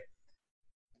anyway,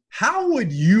 how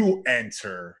would you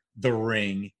enter the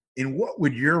ring, and what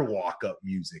would your walk-up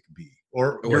music be?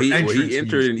 Or he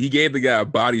entered and he gave the guy a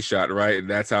body shot, right? And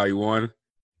that's how he won.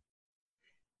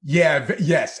 Yeah,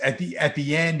 yes. At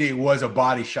the end, it was a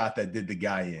body shot that did the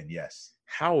guy in. Yes.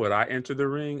 How would I enter the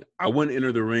ring? I wouldn't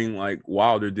enter the ring like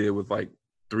Wilder did with like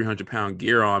 300-pound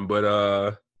gear on, but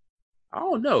I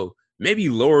don't know. Maybe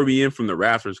lower me in from the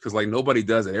rafters because like nobody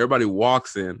does it. Everybody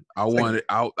walks in. I want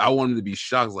him to be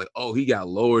shocked. Like, oh, he got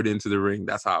lowered into the ring.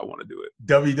 That's how I want to do it.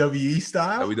 WWE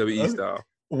style. WWE style.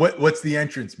 What's the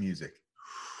entrance music?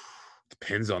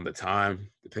 Depends on the time.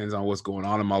 Depends on what's going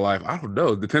on in my life. I don't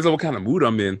know. Depends on what kind of mood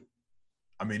I'm in.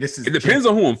 I mean, it depends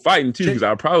on who I'm fighting too, because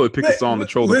I'd probably pick a song to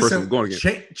troll the person I'm going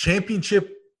against.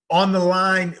 Championship on the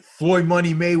line. Floyd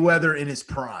Money Mayweather in his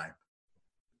prime.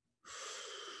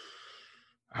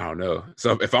 I don't know.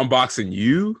 So if I'm boxing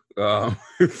you, I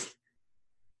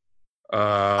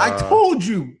told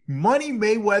you, Money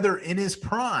Mayweather in his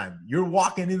prime. You're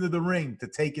walking into the ring to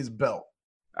take his belt.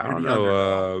 I don't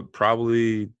know.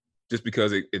 Probably just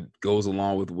because it goes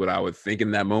along with what I would think in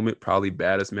that moment. Probably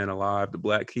Baddest Man Alive, the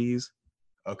Black Keys.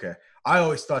 Okay. I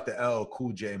always thought the LL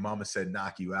Cool J Mama Said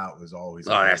Knock You Out was always.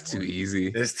 Oh, that's too easy.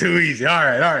 It's too easy. All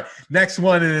right. Next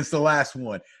one, and it's the last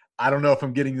one. I don't know if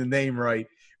I'm getting the name right,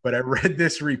 but I read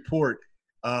this report.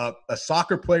 A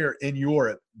soccer player in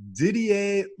Europe,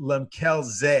 Didier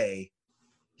Lemkelze,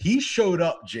 he showed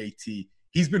up, JT.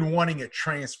 He's been wanting a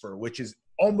transfer, which is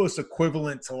almost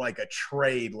equivalent to like a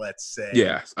trade, let's say.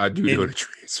 Yes, I do know the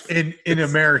transfer. In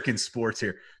American sports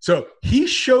here. So he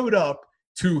showed up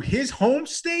to his home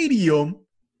stadium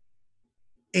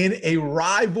in a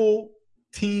rival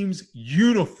team's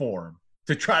uniform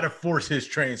to try to force his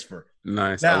transfer.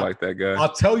 Nice. Now, I like that guy.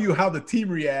 I'll tell you how the team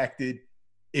reacted.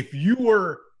 If you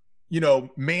were,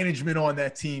 management on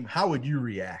that team, how would you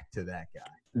react to that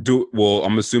guy? Well,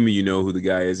 I'm assuming you know who the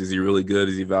guy is. Is he really good?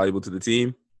 Is he valuable to the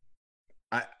team?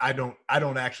 I don't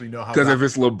actually know how. Because if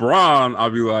it's LeBron, I'll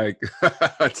be like,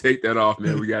 take that off,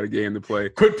 man. We got a game to play.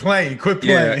 Quit playing.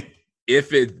 Yeah.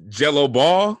 If it's Jello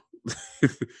Ball,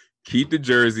 keep the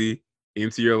jersey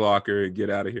into your locker and get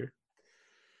out of here.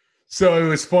 So it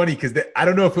was funny because I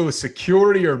don't know if it was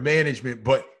security or management,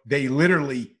 but they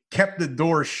literally kept the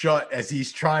door shut as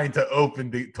he's trying to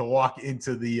open to walk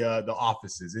into the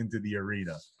offices, into the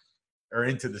arena or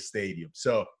into the stadium.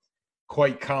 So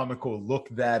quite comical. Look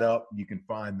that up. You can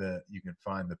find the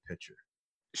picture.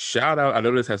 Shout out. I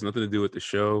know this has nothing to do with the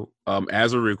show.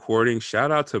 As we're recording,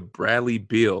 shout out to Bradley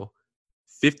Beal.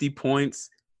 50 points,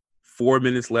 4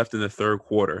 minutes left in the third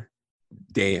quarter.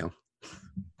 Damn.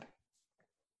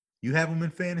 You have him in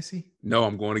fantasy? No,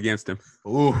 I'm going against him.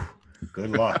 Ooh,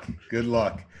 good luck. Good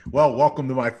luck. Well, welcome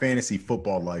to my fantasy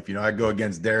football life. I go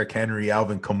against Derrick Henry,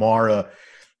 Alvin Kamara,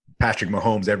 Patrick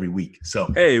Mahomes every week. So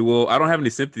hey, well, I don't have any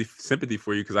sympathy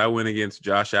for you because I went against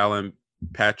Josh Allen,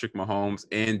 Patrick Mahomes,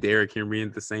 and Derrick Henry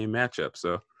in the same matchup.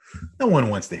 So no one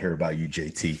wants to hear about you,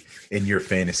 JT, and your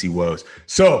fantasy woes.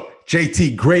 So,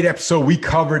 JT, great episode. We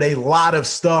covered a lot of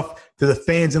stuff. To the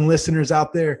fans and listeners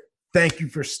out there, thank you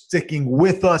for sticking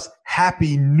with us.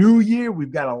 Happy New Year.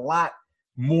 We've got a lot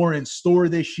more in store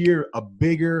this year, a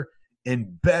bigger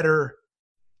and better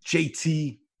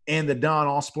JT and the Don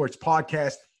All Sports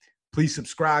podcast. Please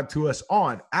subscribe to us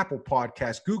on Apple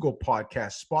Podcasts, Google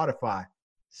Podcasts, Spotify,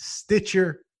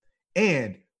 Stitcher,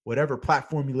 and whatever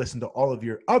platform you listen to all of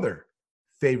your other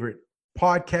favorite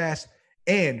podcasts.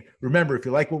 And remember, if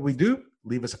you like what we do,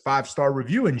 leave us a 5-star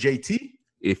review. And JT,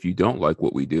 if you don't like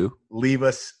what we do, leave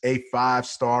us a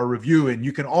 5-star review. And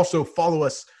you can also follow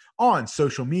us on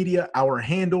social media. Our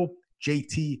handle,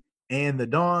 JT and the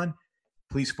Don.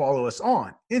 Please follow us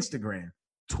on Instagram,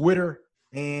 Twitter,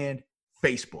 and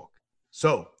Facebook.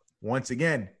 So once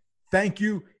again, thank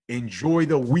you. Enjoy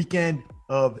the weekend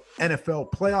of NFL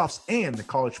playoffs and the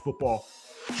college football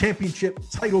championship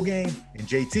title game. And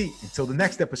JT, until the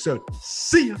next episode,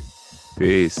 see ya.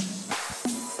 Peace.